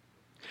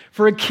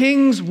 For a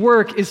king's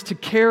work is to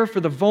care for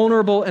the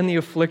vulnerable and the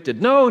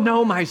afflicted.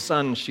 No, my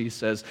son, she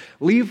says,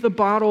 leave the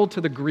bottle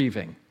to the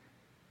grieving.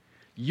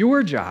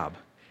 Your job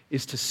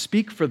is to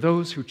speak for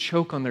those who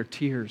choke on their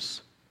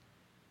tears.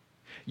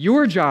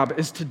 Your job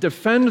is to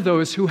defend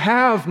those who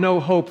have no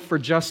hope for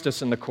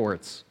justice in the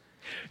courts.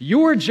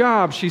 Your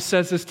job, she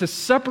says, is to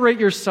separate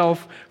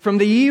yourself from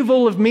the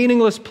evil of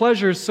meaningless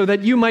pleasures so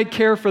that you might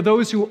care for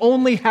those who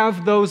only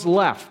have those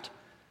left.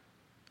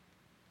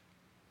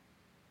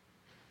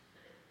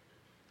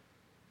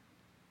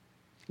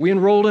 We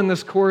enrolled in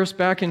this course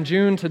back in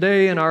June.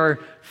 Today, in our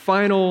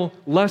final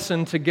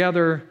lesson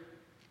together,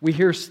 we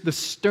hear the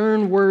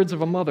stern words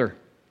of a mother.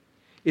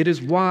 It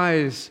is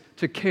wise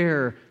to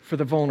care for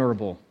the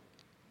vulnerable.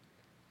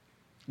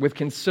 With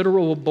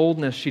considerable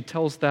boldness, she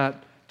tells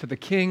that to the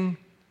king,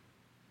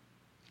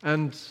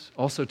 and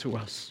also to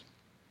us.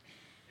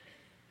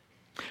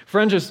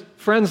 Friends,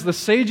 the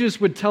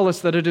sages would tell us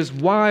that it is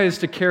wise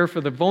to care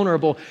for the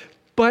vulnerable,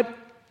 but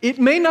it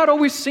may not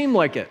always seem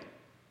like it.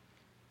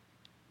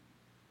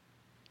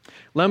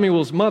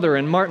 Lemuel's mother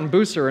and Martin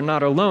Bucer are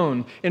not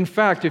alone. In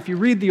fact, if you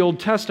read the Old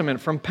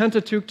Testament, from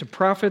Pentateuch to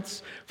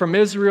prophets, from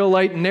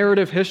Israelite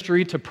narrative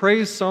history to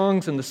praise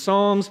songs and the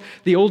Psalms,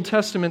 the Old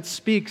Testament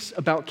speaks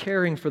about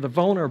caring for the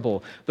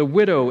vulnerable, the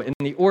widow and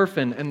the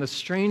orphan, and the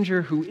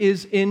stranger who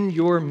is in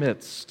your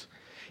midst.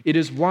 It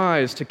is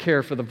wise to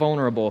care for the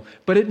vulnerable,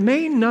 but it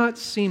may not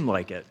seem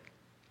like it.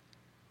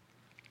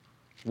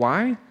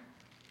 Why?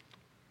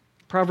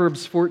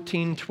 Proverbs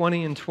 14,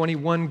 20, and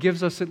 21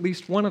 gives us at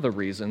least one of the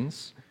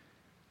reasons.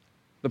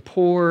 The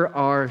poor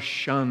are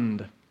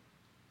shunned,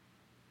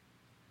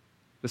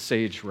 the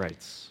sage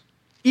writes,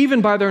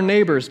 even by their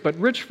neighbors, but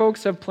rich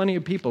folks have plenty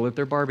of people at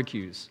their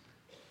barbecues.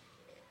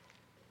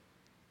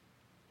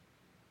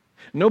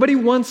 Nobody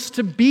wants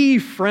to be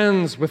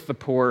friends with the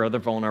poor or the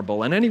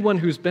vulnerable, and anyone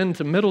who's been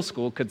to middle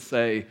school could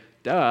say,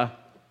 duh.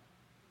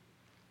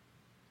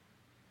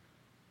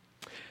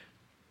 It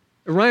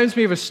reminds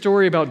me of a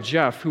story about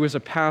Jeff, who was a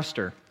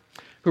pastor,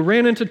 who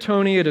ran into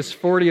Tony at his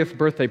 40th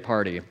birthday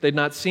party. They'd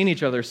not seen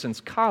each other since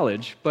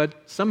college, but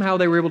somehow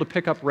they were able to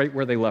pick up right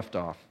where they left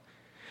off.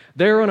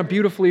 There on a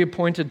beautifully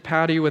appointed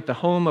patio at the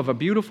home of a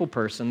beautiful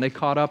person, they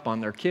caught up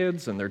on their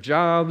kids and their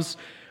jobs,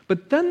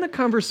 but then the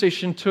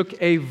conversation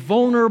took a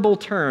vulnerable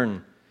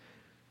turn.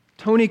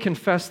 Tony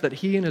confessed that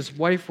he and his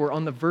wife were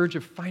on the verge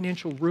of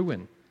financial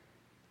ruin.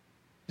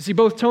 You see,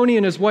 both Tony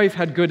and his wife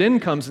had good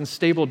incomes and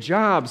stable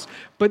jobs,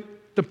 but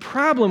the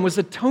problem was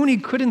that Tony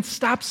couldn't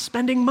stop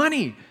spending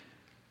money.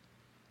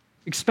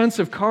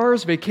 Expensive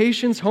cars,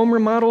 vacations, home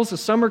remodels, a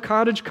summer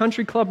cottage,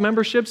 country club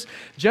memberships.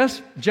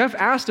 Jeff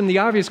asked him the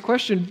obvious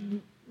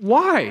question,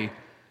 why?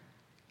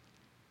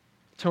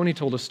 Tony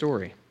told a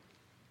story.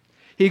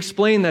 He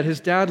explained that his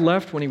dad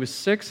left when he was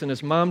 6 and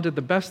his mom did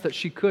the best that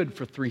she could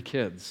for 3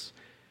 kids.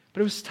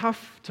 But it was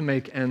tough to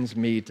make ends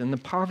meet, and the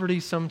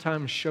poverty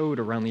sometimes showed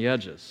around the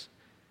edges.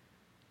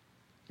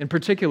 In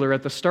particular,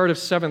 at the start of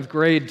 7th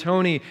grade,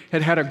 Tony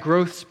had had a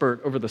growth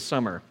spurt over the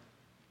summer.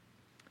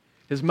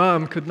 His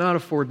mom could not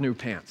afford new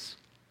pants.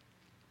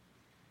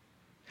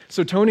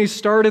 So Tony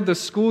started the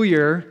school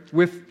year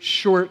with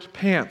short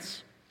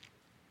pants,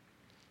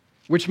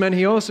 which meant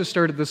he also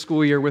started the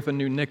school year with a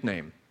new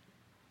nickname,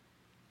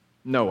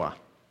 Noah.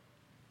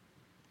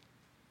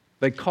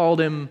 They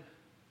called him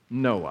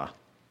Noah.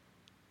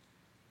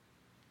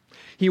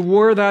 He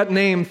wore that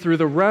name through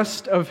the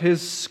rest of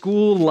his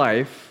school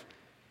life.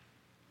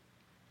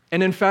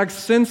 And in fact,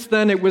 since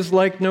then, it was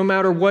like no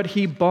matter what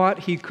he bought,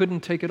 he couldn't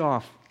take it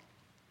off.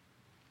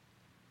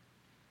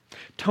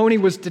 Tony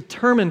was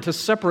determined to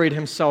separate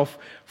himself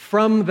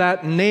from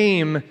that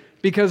name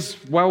because,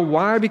 well,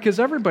 why? Because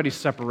everybody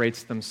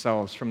separates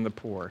themselves from the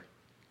poor.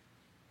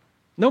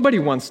 Nobody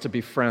wants to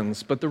be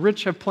friends, but the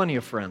rich have plenty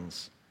of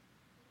friends.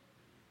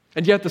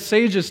 And yet the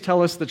sages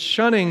tell us that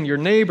shunning your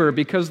neighbor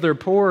because they're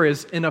poor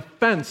is an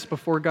offense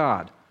before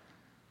God.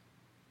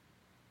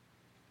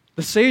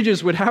 The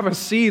sages would have us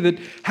see that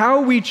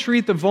how we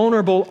treat the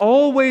vulnerable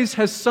always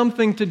has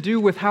something to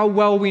do with how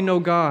well we know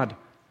God.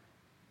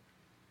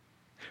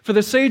 For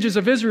the sages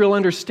of Israel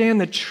understand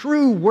that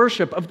true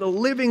worship of the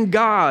living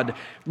God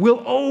will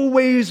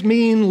always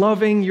mean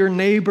loving your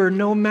neighbor,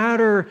 no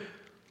matter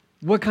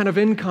what kind of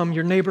income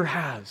your neighbor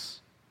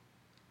has.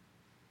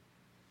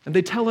 And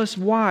they tell us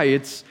why.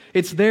 It's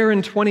there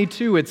in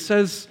 22. It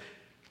says,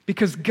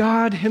 because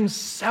God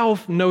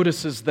himself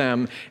notices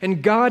them,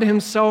 and God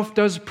himself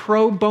does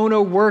pro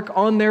bono work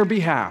on their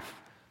behalf,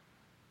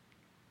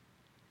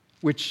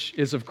 which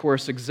is, of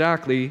course,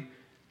 exactly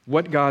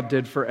what God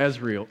did for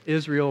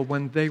Israel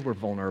when they were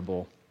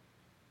vulnerable.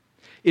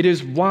 It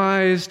is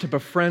wise to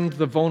befriend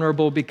the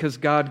vulnerable because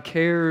God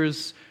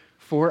cares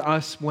for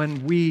us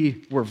when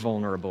we were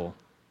vulnerable.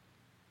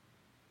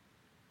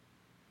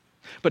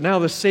 But now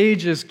the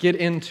sages get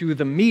into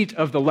the meat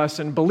of the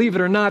lesson. Believe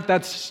it or not,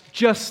 that's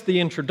just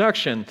the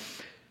introduction.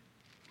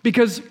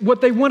 Because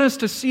what they want us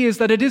to see is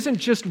that it isn't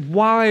just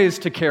wise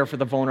to care for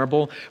the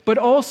vulnerable, but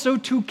also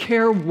to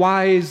care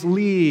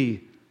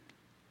wisely.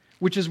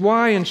 Which is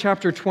why in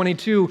chapter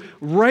 22,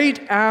 right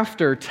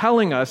after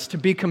telling us to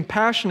be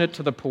compassionate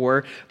to the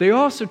poor, they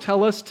also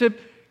tell us to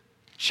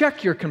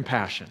check your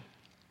compassion.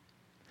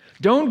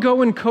 Don't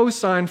go and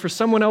co-sign for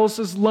someone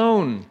else's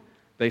loan,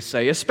 they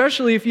say,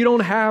 especially if you don't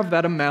have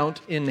that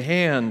amount in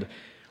hand.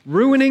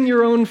 Ruining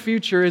your own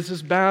future is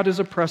as bad as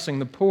oppressing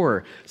the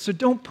poor. So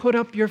don't put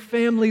up your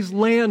family's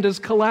land as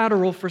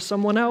collateral for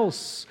someone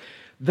else.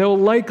 They'll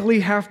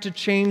likely have to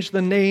change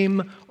the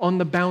name on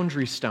the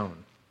boundary stone.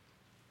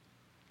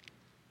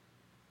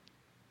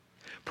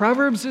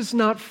 Proverbs is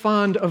not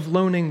fond of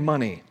loaning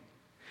money.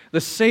 The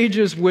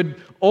sages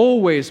would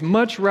always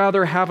much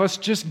rather have us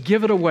just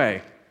give it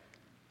away.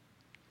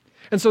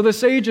 And so the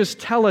sages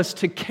tell us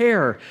to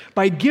care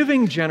by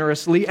giving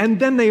generously, and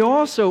then they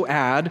also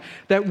add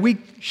that we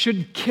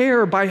should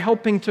care by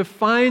helping to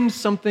find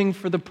something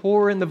for the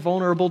poor and the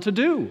vulnerable to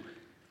do.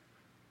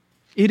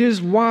 It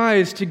is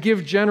wise to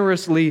give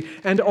generously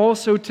and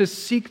also to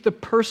seek the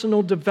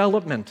personal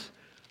development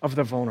of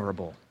the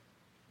vulnerable.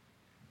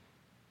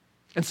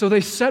 And so they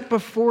set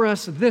before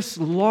us this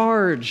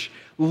large,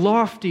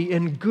 lofty,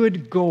 and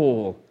good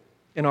goal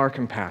in our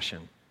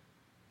compassion.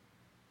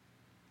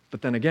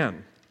 But then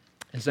again,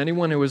 as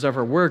anyone who has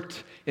ever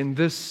worked in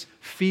this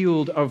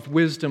field of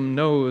wisdom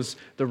knows,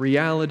 the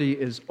reality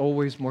is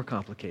always more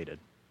complicated.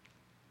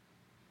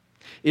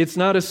 It's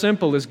not as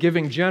simple as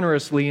giving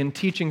generously and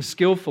teaching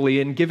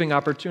skillfully and giving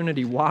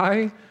opportunity.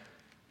 Why?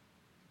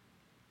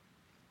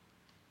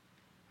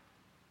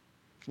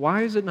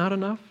 Why is it not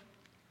enough?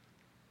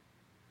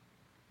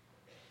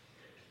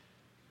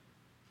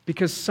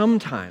 Because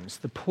sometimes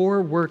the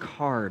poor work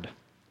hard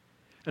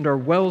and are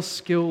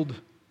well-skilled,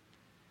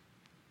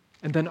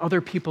 and then other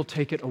people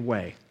take it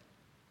away.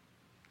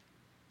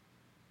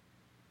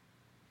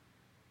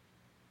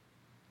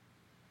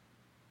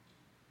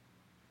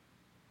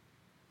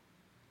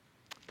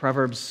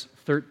 Proverbs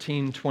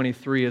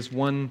 13:23, as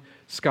one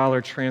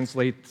scholar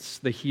translates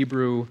the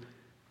Hebrew,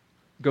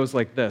 goes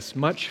like this: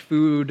 much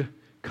food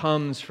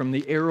comes from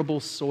the arable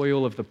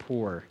soil of the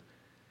poor,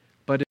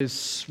 but is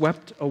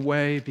swept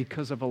away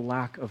because of a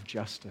lack of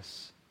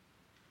justice.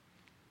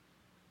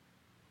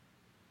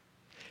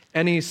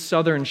 Any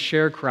southern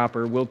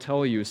sharecropper will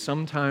tell you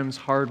sometimes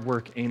hard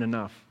work ain't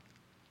enough.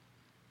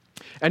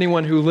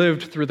 Anyone who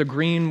lived through the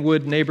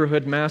Greenwood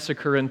neighborhood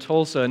massacre in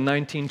Tulsa in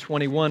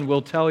 1921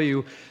 will tell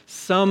you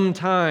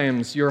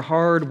sometimes your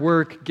hard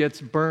work gets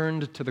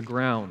burned to the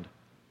ground.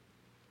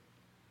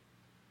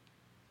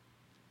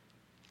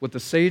 What the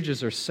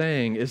sages are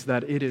saying is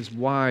that it is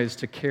wise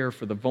to care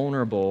for the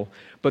vulnerable,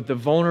 but the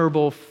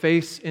vulnerable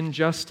face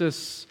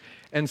injustice,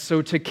 and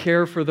so to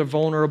care for the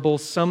vulnerable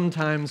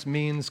sometimes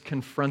means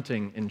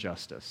confronting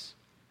injustice.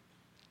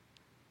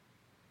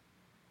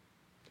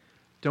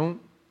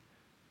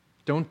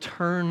 Don't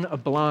turn a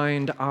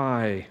blind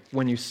eye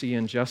when you see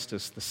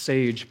injustice. The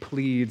sage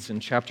pleads in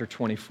chapter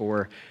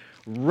 24,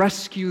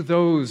 rescue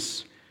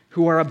those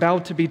who are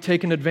about to be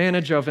taken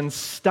advantage of and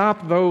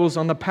stop those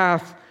on the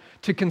path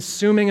to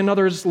consuming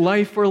another's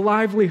life or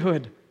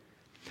livelihood.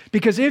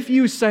 Because if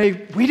you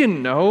say, we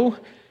didn't know,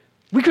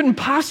 we couldn't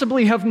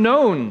possibly have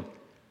known,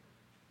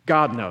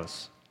 God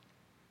knows.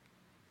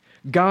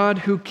 God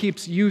who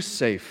keeps you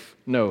safe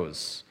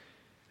knows,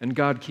 and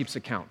God keeps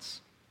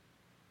accounts.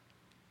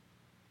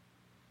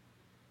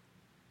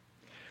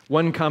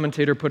 One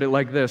commentator put it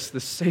like this: the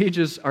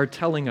sages are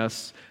telling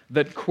us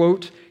that,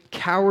 quote,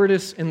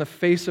 cowardice in the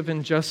face of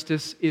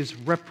injustice is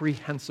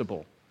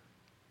reprehensible.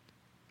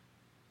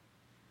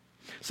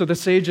 So the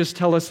sages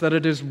tell us that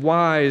it is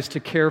wise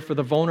to care for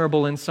the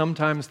vulnerable, and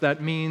sometimes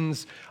that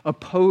means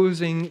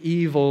opposing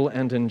evil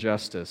and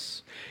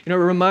injustice. You know,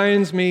 it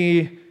reminds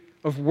me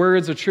of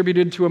words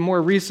attributed to a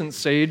more recent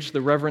sage,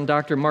 the Reverend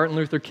Dr. Martin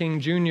Luther King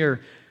Jr.,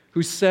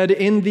 who said,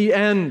 in the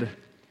end,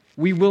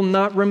 we will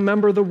not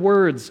remember the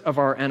words of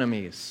our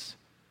enemies,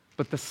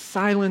 but the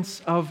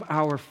silence of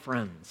our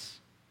friends.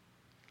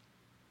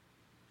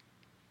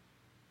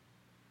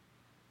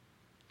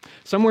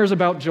 Somewheres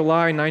about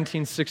July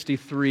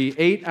 1963,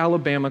 8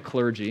 Alabama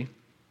clergy,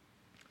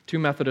 2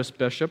 Methodist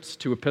bishops,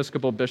 2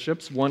 Episcopal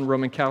bishops, 1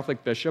 Roman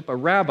Catholic bishop, a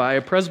rabbi,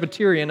 a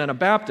Presbyterian, and a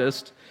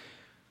Baptist,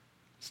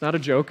 it's not a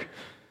joke,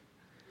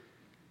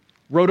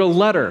 wrote a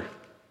letter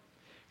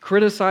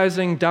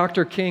criticizing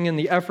Dr. King and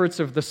the efforts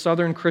of the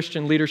Southern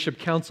Christian Leadership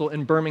Council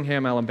in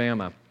Birmingham,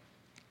 Alabama.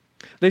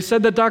 They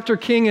said that Dr.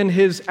 King and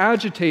his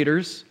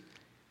agitators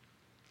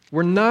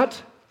were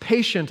not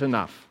patient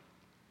enough.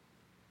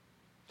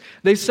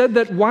 They said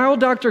that while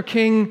Dr.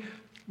 King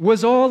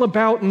was all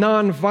about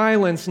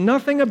nonviolence,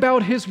 nothing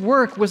about his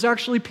work was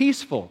actually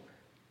peaceful.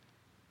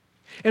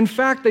 In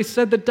fact, they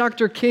said that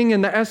Dr. King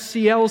and the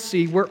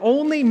SCLC were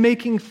only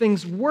making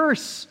things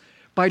worse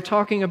by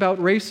talking about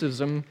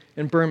racism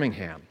in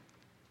Birmingham.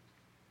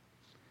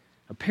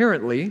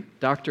 Apparently,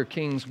 Dr.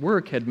 King's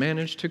work had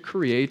managed to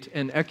create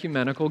an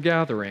ecumenical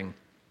gathering.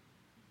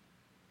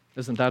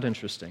 Isn't that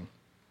interesting?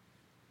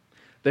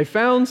 They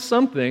found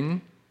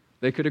something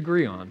they could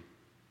agree on.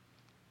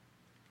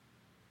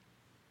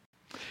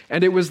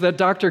 And it was that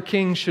Dr.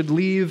 King should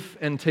leave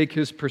and take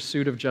his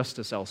pursuit of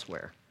justice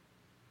elsewhere.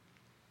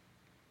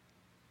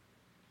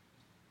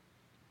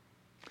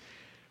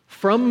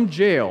 From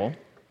jail,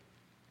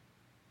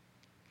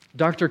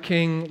 Dr.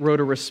 King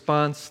wrote a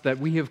response that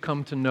we have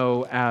come to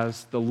know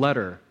as the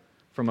letter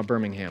from a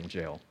Birmingham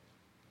jail.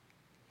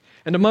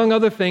 And among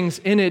other things,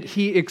 in it,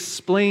 he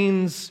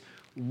explains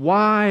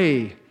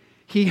why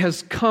he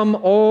has come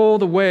all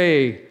the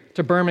way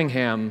to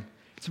Birmingham.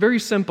 It's very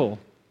simple.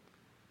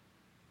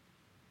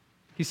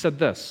 He said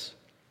this: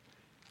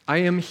 I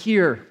am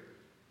here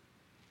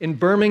in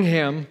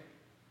Birmingham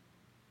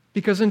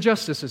because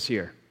injustice is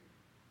here.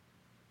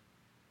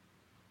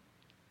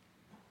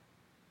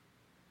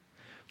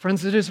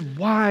 Friends, it is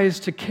wise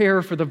to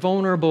care for the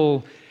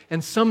vulnerable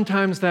and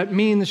sometimes that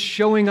means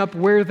showing up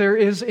where there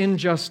is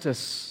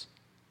injustice.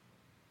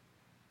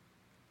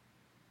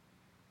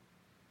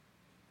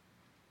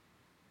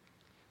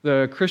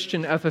 The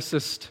Christian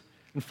ethicist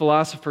and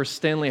philosopher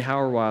Stanley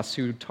Hauerwas,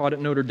 who taught at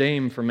Notre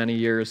Dame for many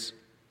years,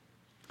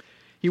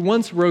 he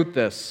once wrote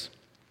this: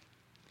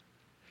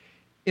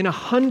 in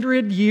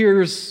 100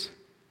 years,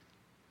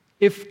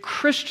 if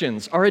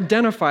Christians are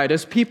identified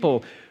as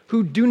people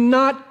who do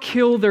not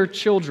kill their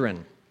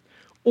children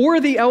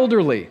or the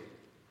elderly,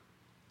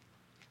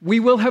 we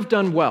will have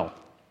done well.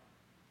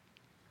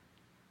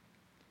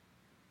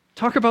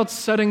 Talk about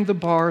setting the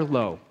bar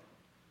low.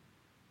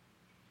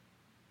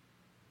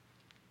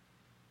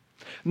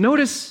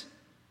 Notice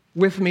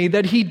with me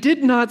that he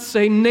did not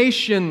say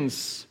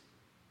nations.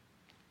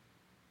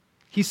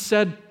 He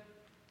said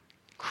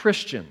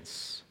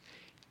Christians.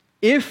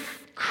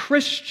 If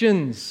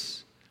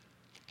Christians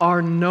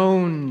are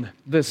known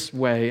this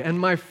way, and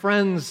my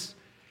friends,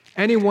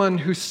 anyone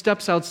who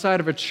steps outside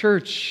of a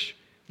church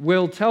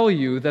will tell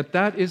you that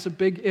that is a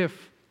big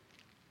if.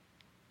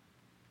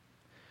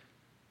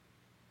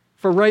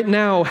 For right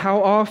now,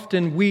 how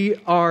often we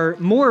are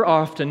more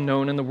often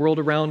known in the world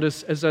around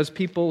us as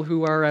people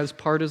who are as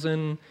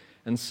partisan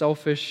and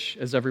selfish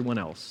as everyone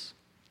else,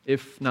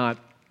 if not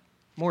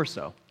more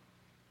so.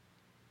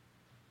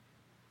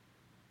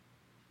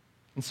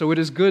 And so it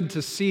is good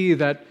to see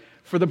that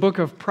for the book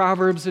of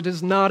Proverbs, it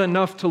is not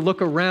enough to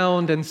look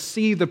around and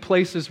see the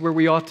places where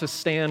we ought to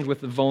stand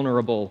with the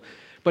vulnerable,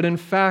 but in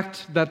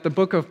fact that the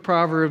book of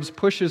Proverbs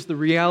pushes the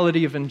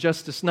reality of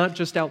injustice not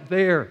just out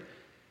there,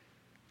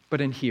 but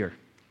in here.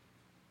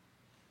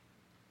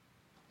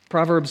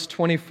 Proverbs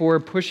 24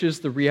 pushes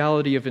the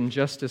reality of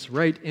injustice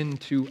right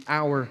into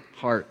our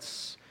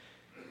hearts.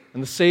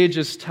 And the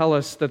sages tell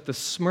us that the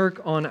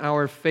smirk on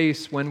our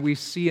face when we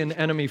see an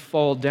enemy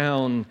fall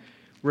down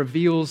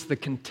reveals the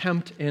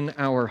contempt in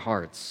our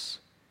hearts.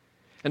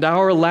 And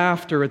our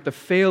laughter at the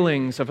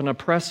failings of an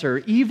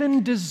oppressor,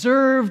 even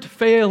deserved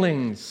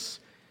failings,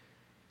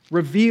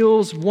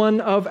 reveals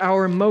one of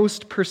our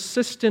most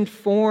persistent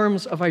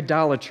forms of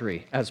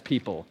idolatry as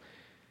people,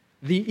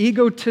 the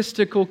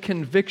egotistical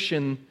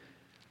conviction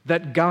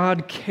that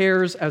God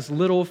cares as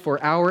little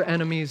for our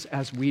enemies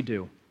as we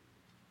do.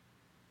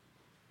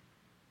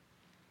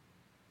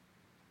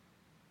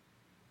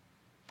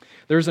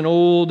 There's an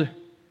old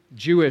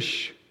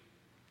Jewish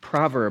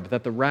proverb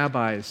that the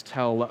rabbis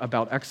tell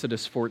about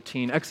Exodus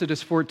 14.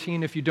 Exodus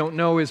 14, if you don't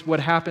know, is what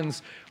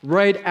happens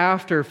right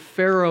after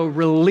Pharaoh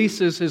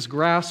releases his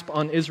grasp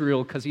on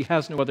Israel because he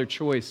has no other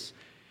choice,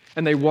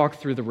 and they walk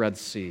through the Red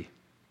Sea.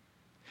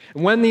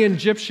 When the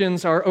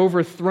Egyptians are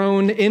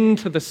overthrown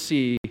into the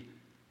sea,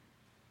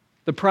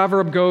 the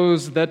proverb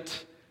goes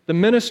that the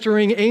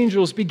ministering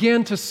angels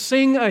began to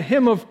sing a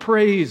hymn of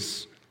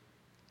praise,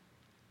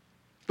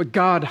 but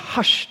God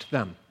hushed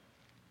them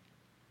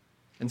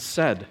and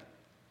said,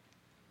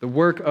 "The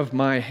work of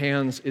my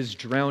hands is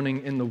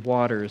drowning in the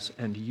waters,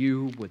 and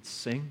you would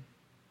sing?"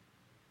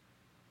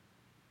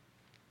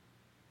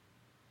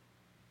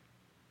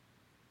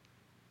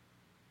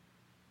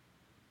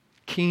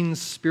 Keen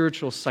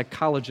spiritual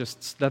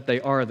psychologists that they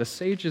are, the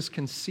sages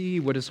can see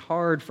what is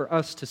hard for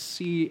us to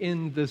see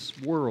in this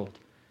world.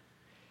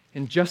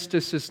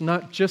 Injustice is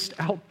not just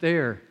out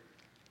there,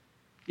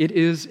 it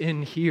is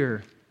in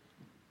here.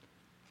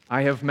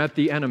 I have met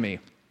the enemy,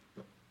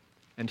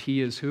 and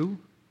he is who?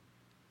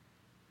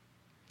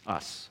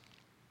 Us.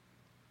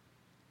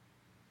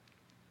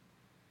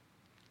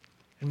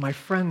 And my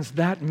friends,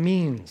 that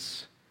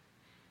means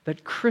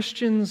that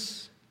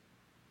Christians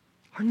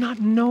are not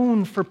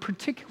known for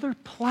particular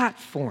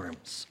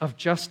platforms of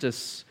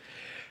justice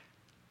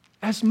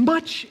as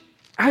much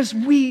as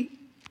we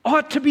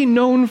ought to be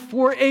known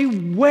for a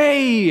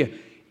way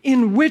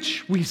in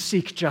which we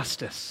seek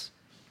justice.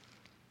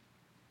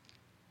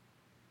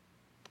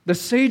 The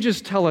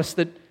sages tell us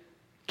that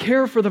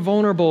care for the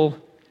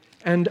vulnerable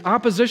and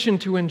opposition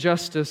to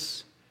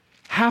injustice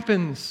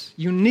happens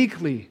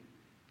uniquely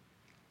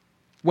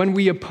when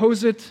we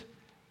oppose it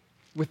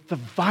with the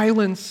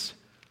violence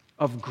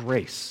of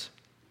grace.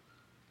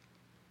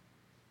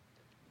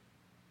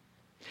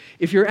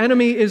 If your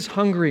enemy is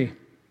hungry,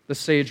 the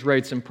sage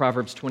writes in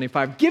Proverbs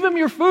 25, give him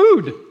your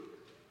food.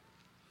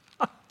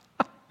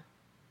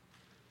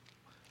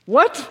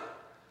 What?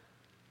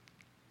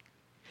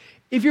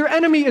 If your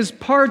enemy is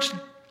parched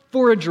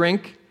for a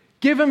drink,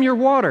 give him your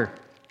water.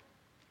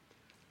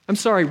 I'm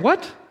sorry,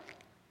 what?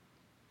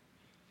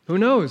 Who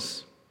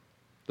knows?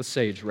 The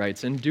sage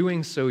writes, in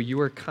doing so,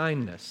 your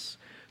kindness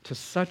to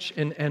such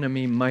an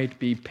enemy might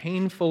be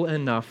painful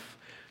enough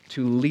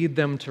to lead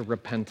them to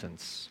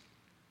repentance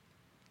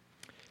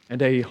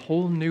and a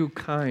whole new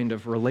kind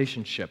of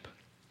relationship,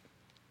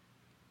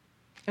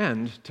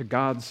 and to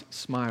God's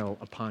smile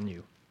upon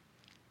you.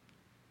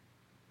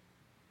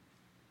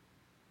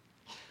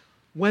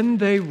 When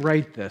they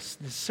write this,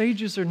 the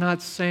sages are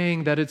not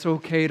saying that it's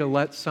okay to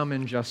let some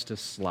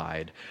injustice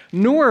slide,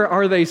 nor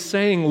are they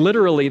saying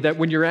literally that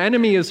when your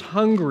enemy is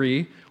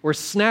hungry or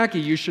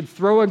snacky, you should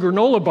throw a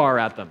granola bar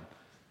at them.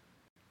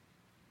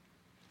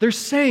 They're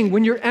saying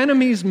when your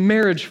enemy's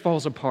marriage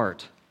falls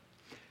apart,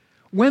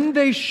 when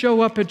they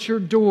show up at your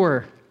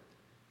door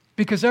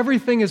because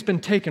everything has been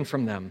taken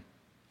from them,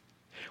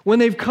 when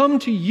they've come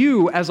to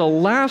you as a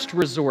last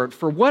resort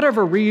for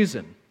whatever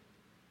reason,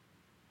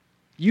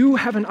 you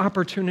have an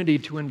opportunity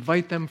to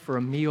invite them for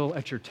a meal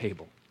at your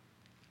table.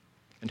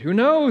 And who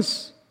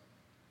knows?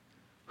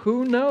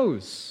 Who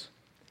knows?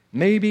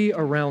 Maybe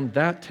around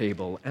that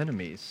table,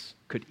 enemies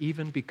could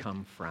even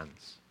become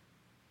friends.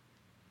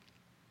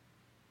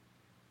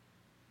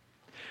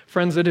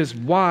 Friends, it is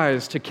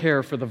wise to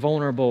care for the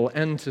vulnerable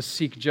and to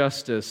seek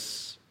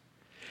justice.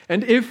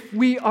 And if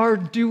we are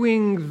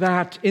doing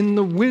that in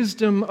the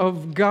wisdom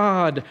of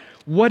God,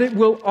 what it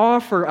will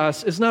offer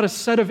us is not a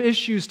set of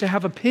issues to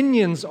have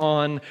opinions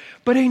on,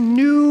 but a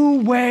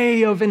new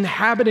way of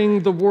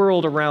inhabiting the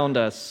world around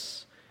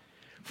us.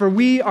 For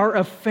we are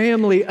a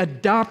family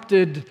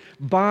adopted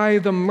by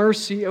the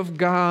mercy of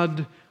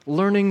God,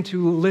 learning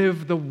to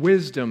live the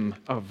wisdom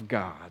of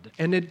God.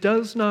 And it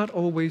does not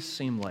always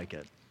seem like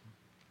it.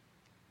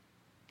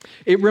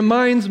 It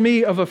reminds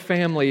me of a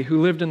family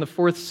who lived in the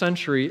 4th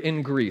century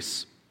in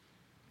Greece.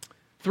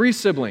 3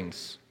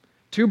 siblings,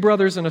 2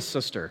 brothers and a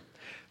sister.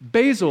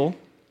 Basil,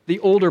 the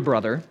older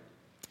brother,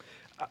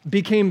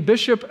 became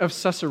bishop of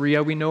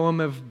Caesarea. We know him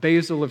as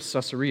Basil of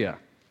Caesarea.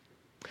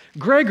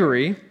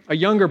 Gregory, a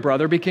younger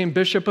brother, became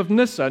bishop of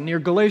Nyssa near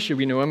Galatia.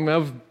 We know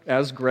him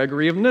as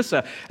Gregory of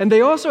Nyssa. And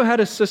they also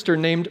had a sister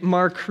named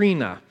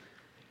Macrina,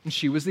 and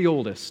she was the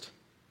oldest.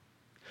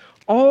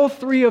 All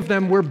 3 of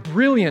them were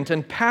brilliant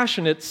and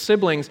passionate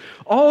siblings.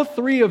 All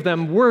 3 of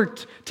them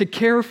worked to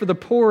care for the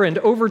poor and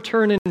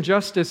overturn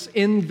injustice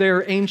in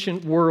their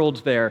ancient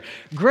world there.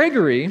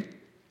 Gregory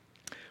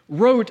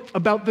wrote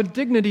about the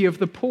dignity of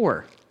the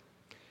poor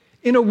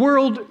in a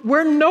world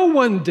where no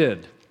one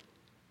did.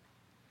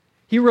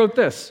 He wrote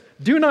this: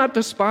 "Do not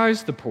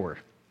despise the poor.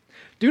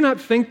 Do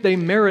not think they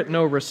merit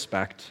no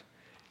respect.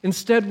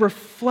 Instead,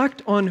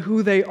 reflect on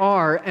who they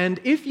are, and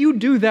if you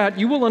do that,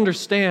 you will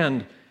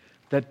understand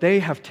that they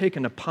have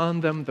taken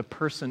upon them the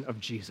person of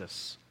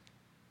Jesus."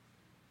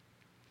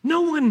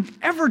 No one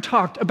ever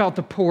talked about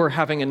the poor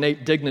having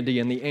innate dignity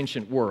in the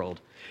ancient world.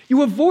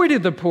 You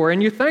avoided the poor,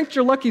 and you thanked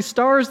your lucky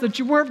stars that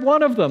you weren't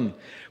one of them.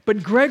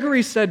 But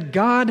Gregory said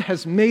God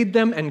has made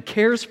them and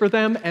cares for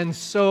them, and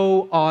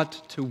so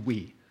ought to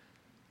we.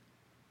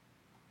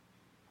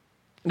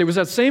 And it was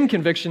that same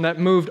conviction that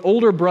moved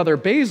older brother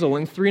Basil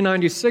in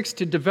 396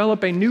 to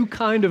develop a new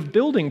kind of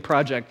building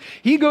project.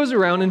 He goes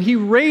around and he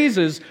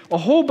raises a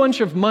whole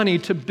bunch of money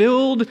to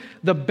build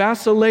the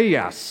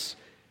Basileias.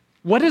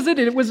 What is it?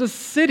 It was a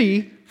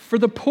city for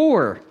the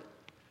poor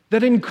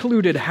that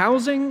included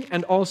housing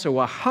and also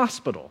a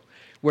hospital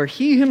where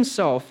he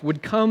himself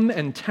would come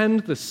and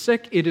tend the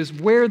sick. It is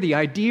where the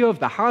idea of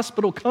the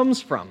hospital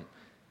comes from.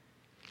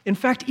 In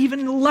fact,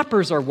 even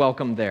lepers are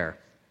welcome there.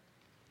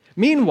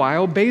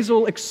 Meanwhile,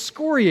 Basil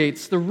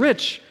excoriates the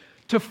rich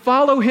to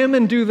follow him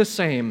and do the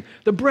same.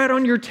 "The bread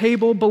on your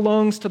table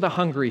belongs to the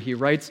hungry," he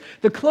writes.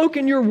 "The cloak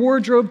in your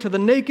wardrobe to the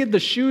naked, the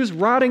shoes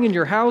rotting in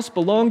your house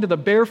belong to the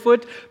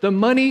barefoot, the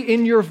money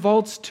in your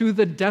vaults to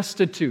the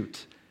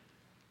destitute."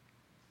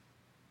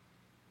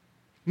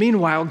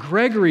 Meanwhile,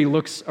 Gregory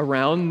looks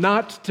around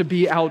not to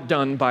be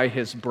outdone by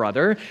his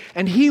brother,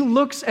 and he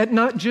looks at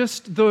not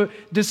just the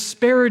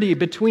disparity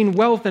between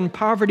wealth and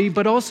poverty,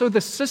 but also the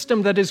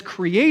system that is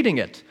creating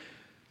it: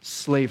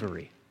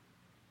 slavery.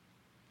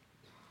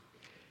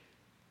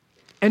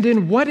 And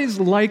in what is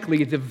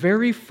likely the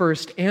very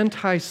first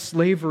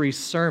anti-slavery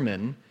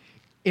sermon,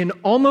 in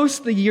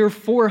almost the year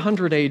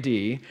 400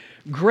 AD,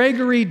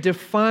 Gregory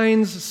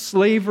defines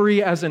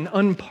slavery as an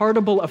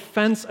unpardonable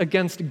offense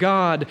against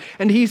God,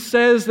 and he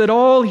says that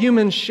all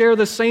humans share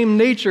the same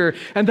nature,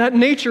 and that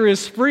nature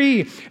is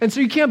free, and so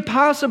you can't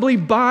possibly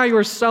buy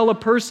or sell a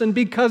person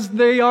because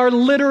they are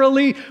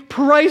literally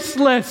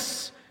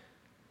priceless,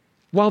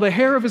 while the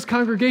hair of his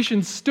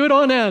congregation stood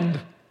on end.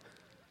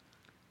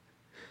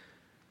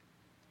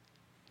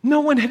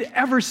 No one had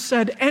ever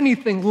said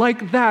anything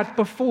like that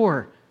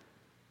before.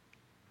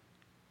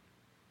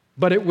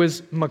 But it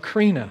was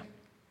Macrina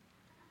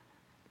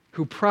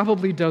who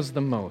probably does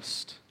the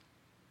most.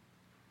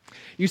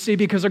 You see,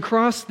 because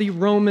across the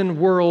Roman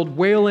world,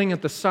 wailing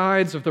at the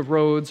sides of the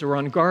roads or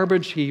on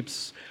garbage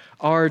heaps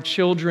are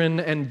children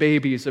and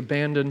babies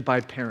abandoned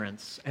by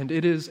parents, and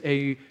it is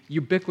a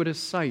ubiquitous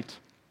sight.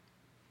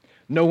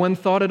 No one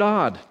thought it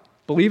odd.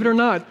 Believe it or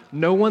not,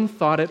 no one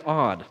thought it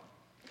odd.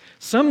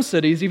 Some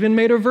cities even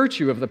made a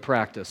virtue of the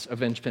practice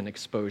of infant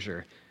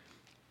exposure.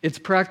 It's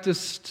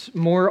practiced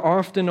more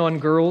often on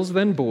girls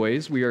than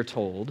boys, we are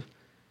told.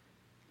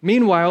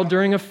 Meanwhile,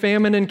 during a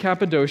famine in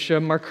Cappadocia,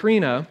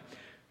 Macrina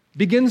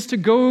begins to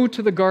go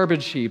to the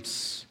garbage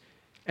heaps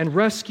and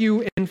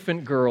rescue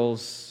infant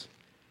girls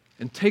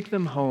and take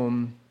them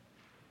home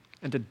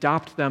and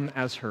adopt them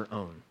as her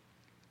own.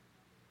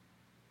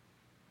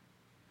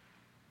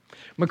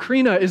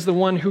 Macrina is the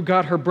one who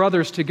got her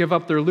brothers to give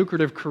up their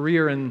lucrative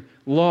career in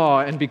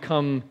law and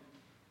become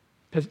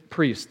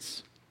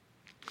priests.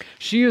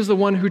 She is the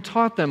one who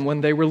taught them when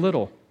they were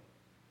little.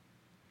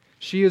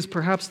 She is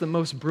perhaps the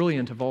most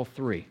brilliant of all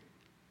three.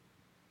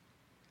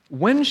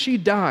 When she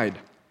died,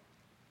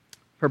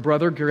 her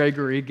brother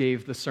Gregory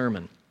gave the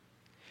sermon.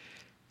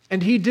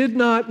 And he did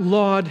not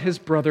laud his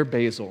brother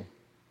Basil.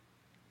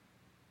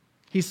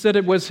 He said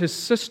it was his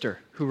sister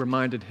who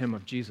reminded him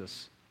of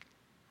Jesus.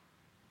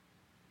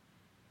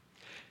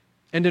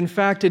 And in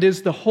fact, it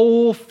is the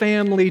whole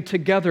family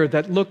together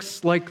that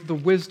looks like the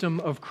wisdom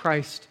of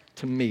Christ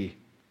to me.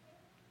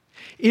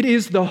 It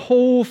is the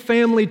whole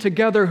family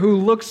together who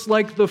looks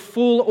like the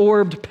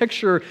full-orbed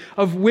picture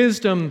of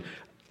wisdom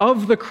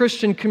of the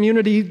Christian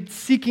community,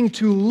 seeking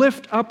to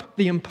lift up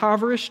the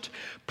impoverished,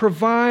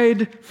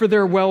 provide for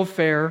their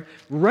welfare,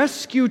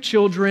 rescue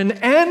children,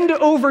 and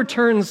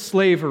overturn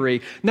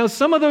slavery. Now,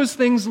 some of those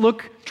things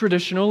look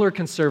traditional or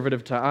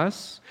conservative to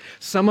us.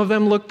 Some of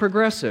them look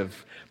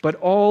progressive. But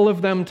all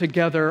of them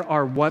together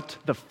are what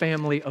the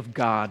family of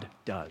God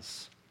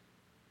does.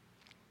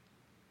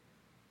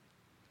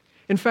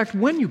 In fact,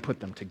 when you put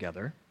them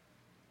together,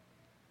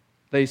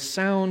 they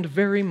sound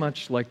very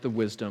much like the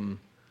wisdom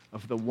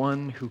of the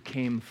one who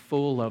came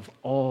full of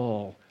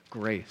all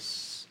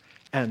grace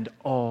and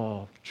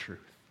all truth.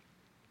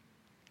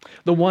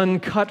 The one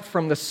cut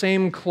from the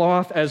same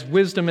cloth as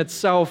wisdom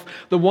itself,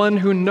 the one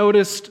who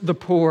noticed the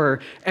poor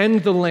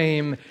and the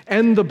lame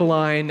and the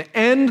blind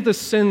and the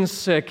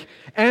sin-sick,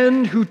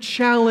 and who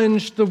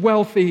challenged the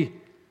wealthy,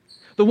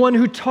 the one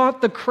who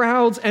taught the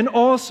crowds and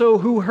also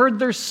who heard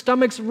their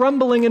stomachs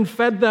rumbling and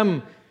fed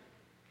them.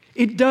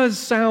 It does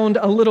sound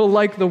a little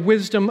like the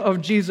wisdom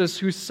of Jesus,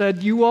 who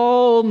said, "You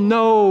all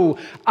know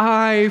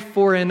eye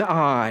for an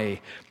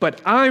eye,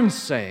 but I'm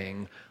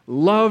saying,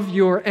 love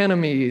your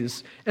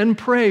enemies and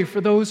pray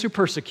for those who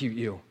persecute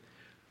you."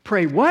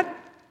 Pray what?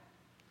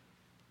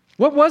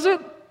 What was it?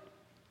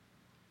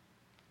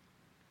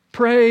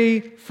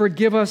 Pray,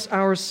 forgive us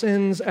our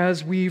sins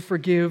as we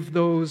forgive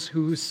those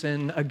who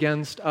sin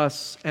against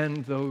us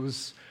and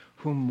those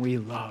whom we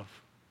love.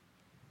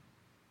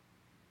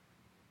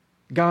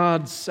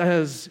 God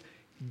says,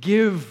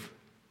 give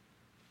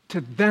to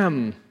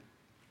them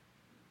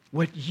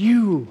what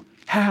you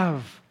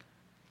have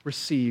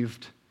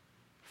received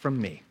from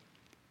me.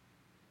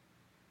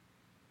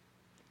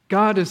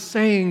 God is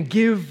saying,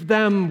 give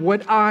them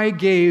what I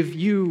gave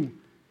you.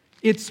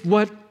 It's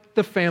what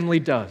the family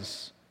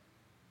does.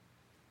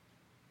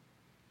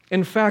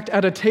 In fact,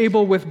 at a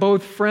table with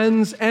both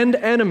friends and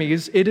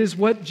enemies, it is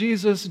what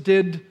Jesus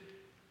did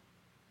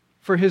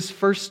for his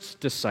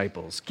first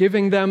disciples,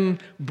 giving them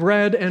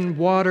bread and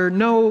water.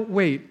 No,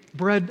 wait,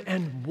 bread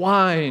and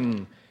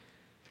wine.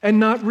 And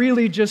not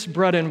really just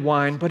bread and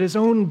wine, but his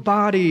own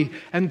body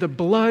and the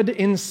blood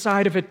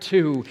inside of it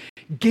too.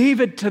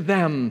 Gave it to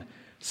them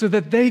so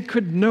that they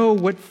could know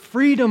what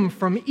freedom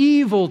from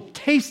evil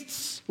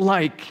tastes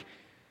like.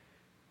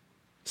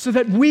 So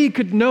that we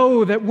could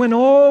know that when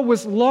all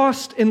was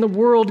lost in the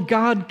world,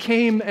 God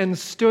came and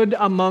stood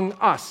among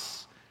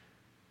us.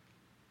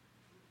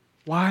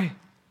 Why?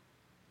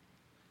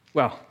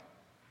 Well,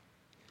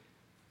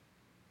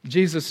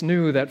 Jesus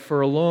knew that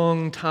for a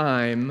long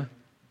time,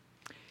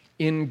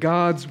 in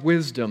God's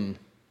wisdom,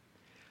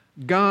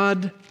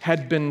 God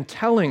had been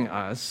telling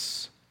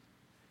us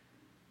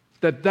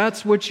that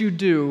that's what you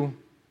do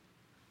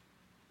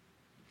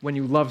when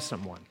you love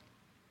someone.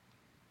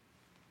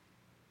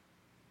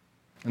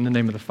 In the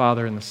name of the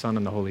Father, and the Son,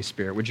 and the Holy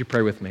Spirit, would you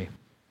pray with me?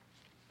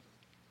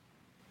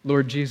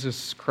 Lord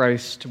Jesus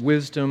Christ,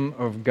 wisdom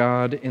of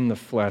God in the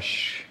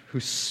flesh, who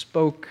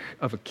spoke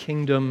of a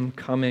kingdom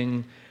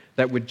coming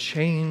that would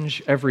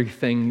change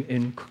everything,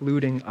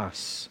 including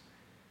us.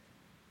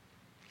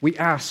 We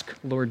ask,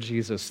 Lord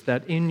Jesus,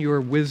 that in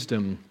your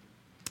wisdom,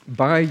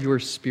 by your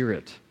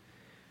Spirit,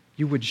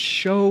 you would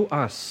show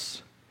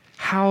us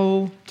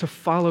how to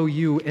follow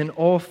you in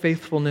all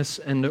faithfulness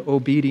and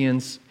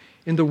obedience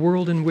in the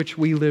world in which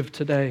we live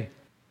today.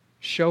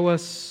 Show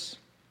us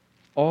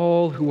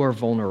all who are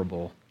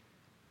vulnerable.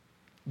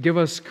 Give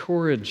us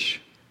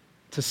courage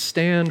to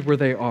stand where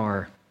they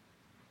are.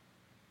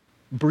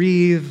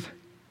 Breathe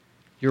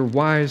your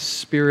wise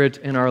Spirit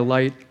in our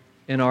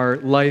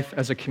life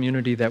as a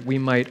community, that we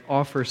might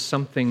offer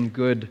something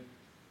good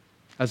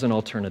as an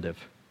alternative.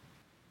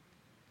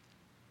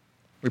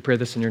 We pray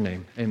this in your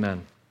name.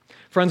 Amen.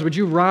 Friends, would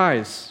you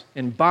rise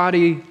in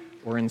body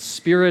or in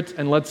spirit,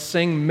 and let's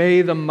sing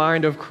 "May the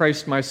Mind of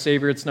Christ My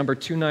Savior." It's number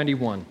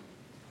 291.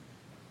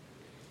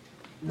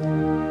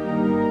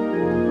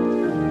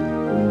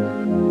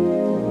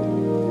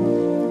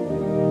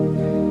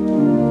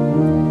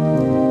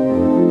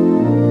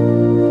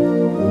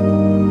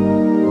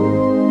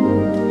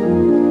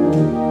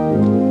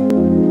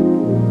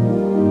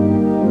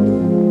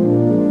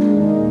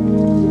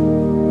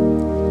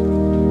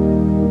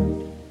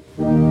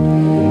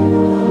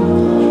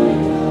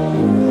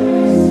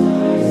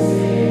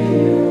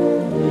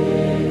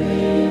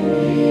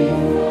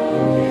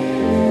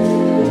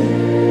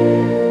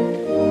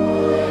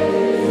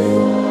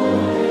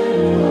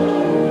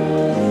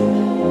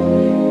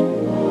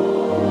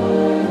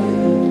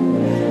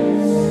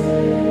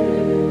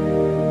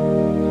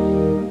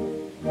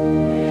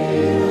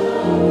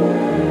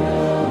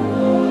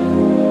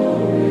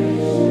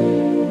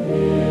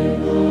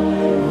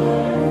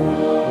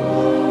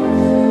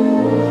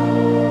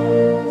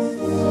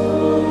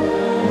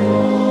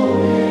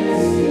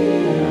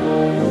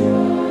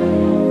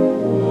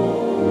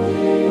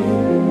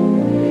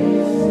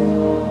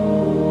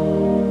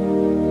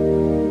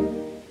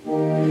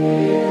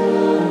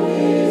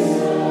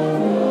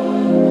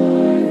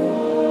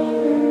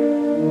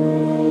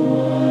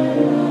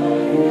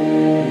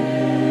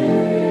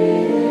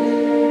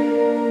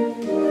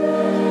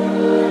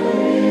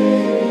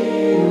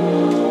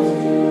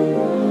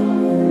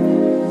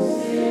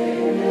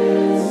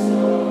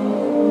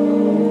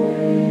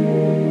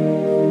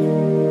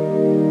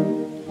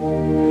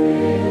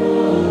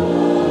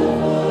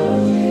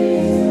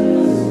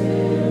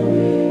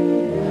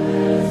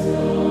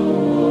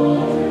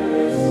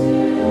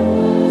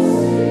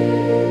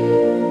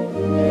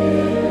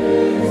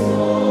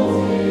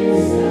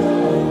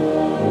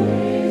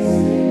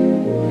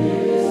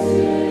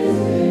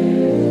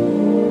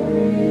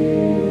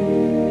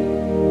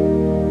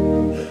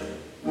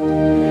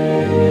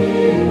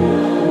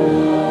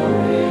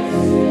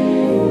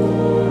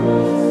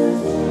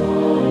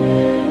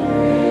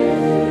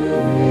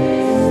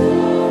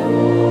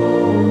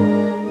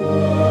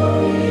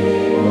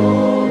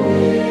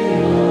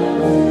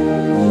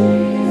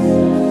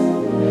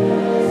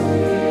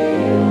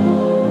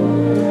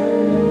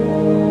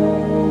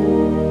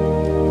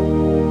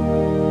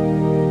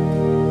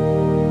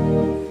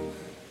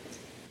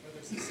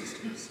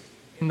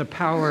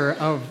 power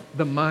of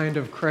the mind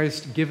of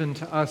Christ given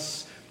to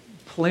us,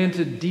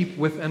 planted deep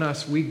within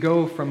us, we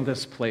go from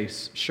this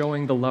place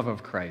showing the love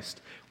of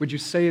Christ. Would you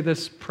say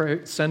this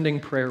sending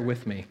prayer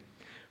with me?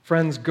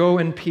 Friends, go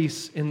in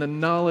peace in the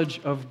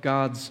knowledge of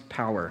God's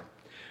power.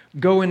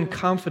 Go in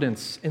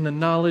confidence in the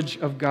knowledge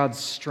of God's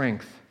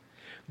strength.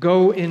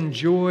 Go in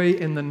joy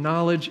in the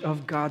knowledge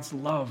of God's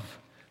love.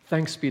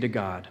 Thanks be to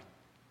God.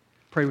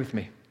 Pray with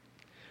me.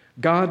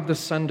 God the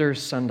sender,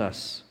 send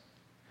us.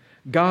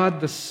 God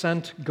the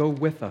sent, go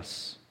with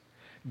us.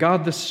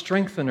 God the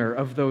strengthener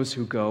of those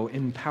who go,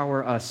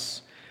 empower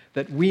us,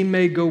 that we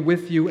may go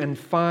with you and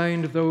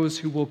find those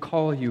who will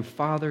call you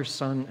Father,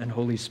 Son, and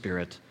Holy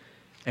Spirit.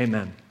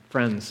 Amen.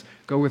 Friends,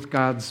 go with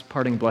God's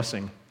parting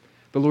blessing.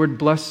 The Lord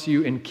bless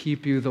you and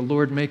keep you. The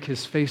Lord make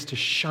his face to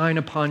shine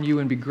upon you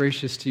and be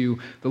gracious to you.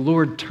 The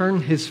Lord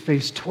turn his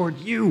face toward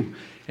you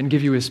and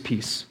give you his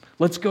peace.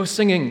 Let's go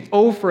singing.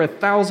 Oh, for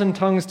 1,000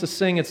 tongues to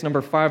sing. It's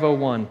number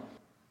 501.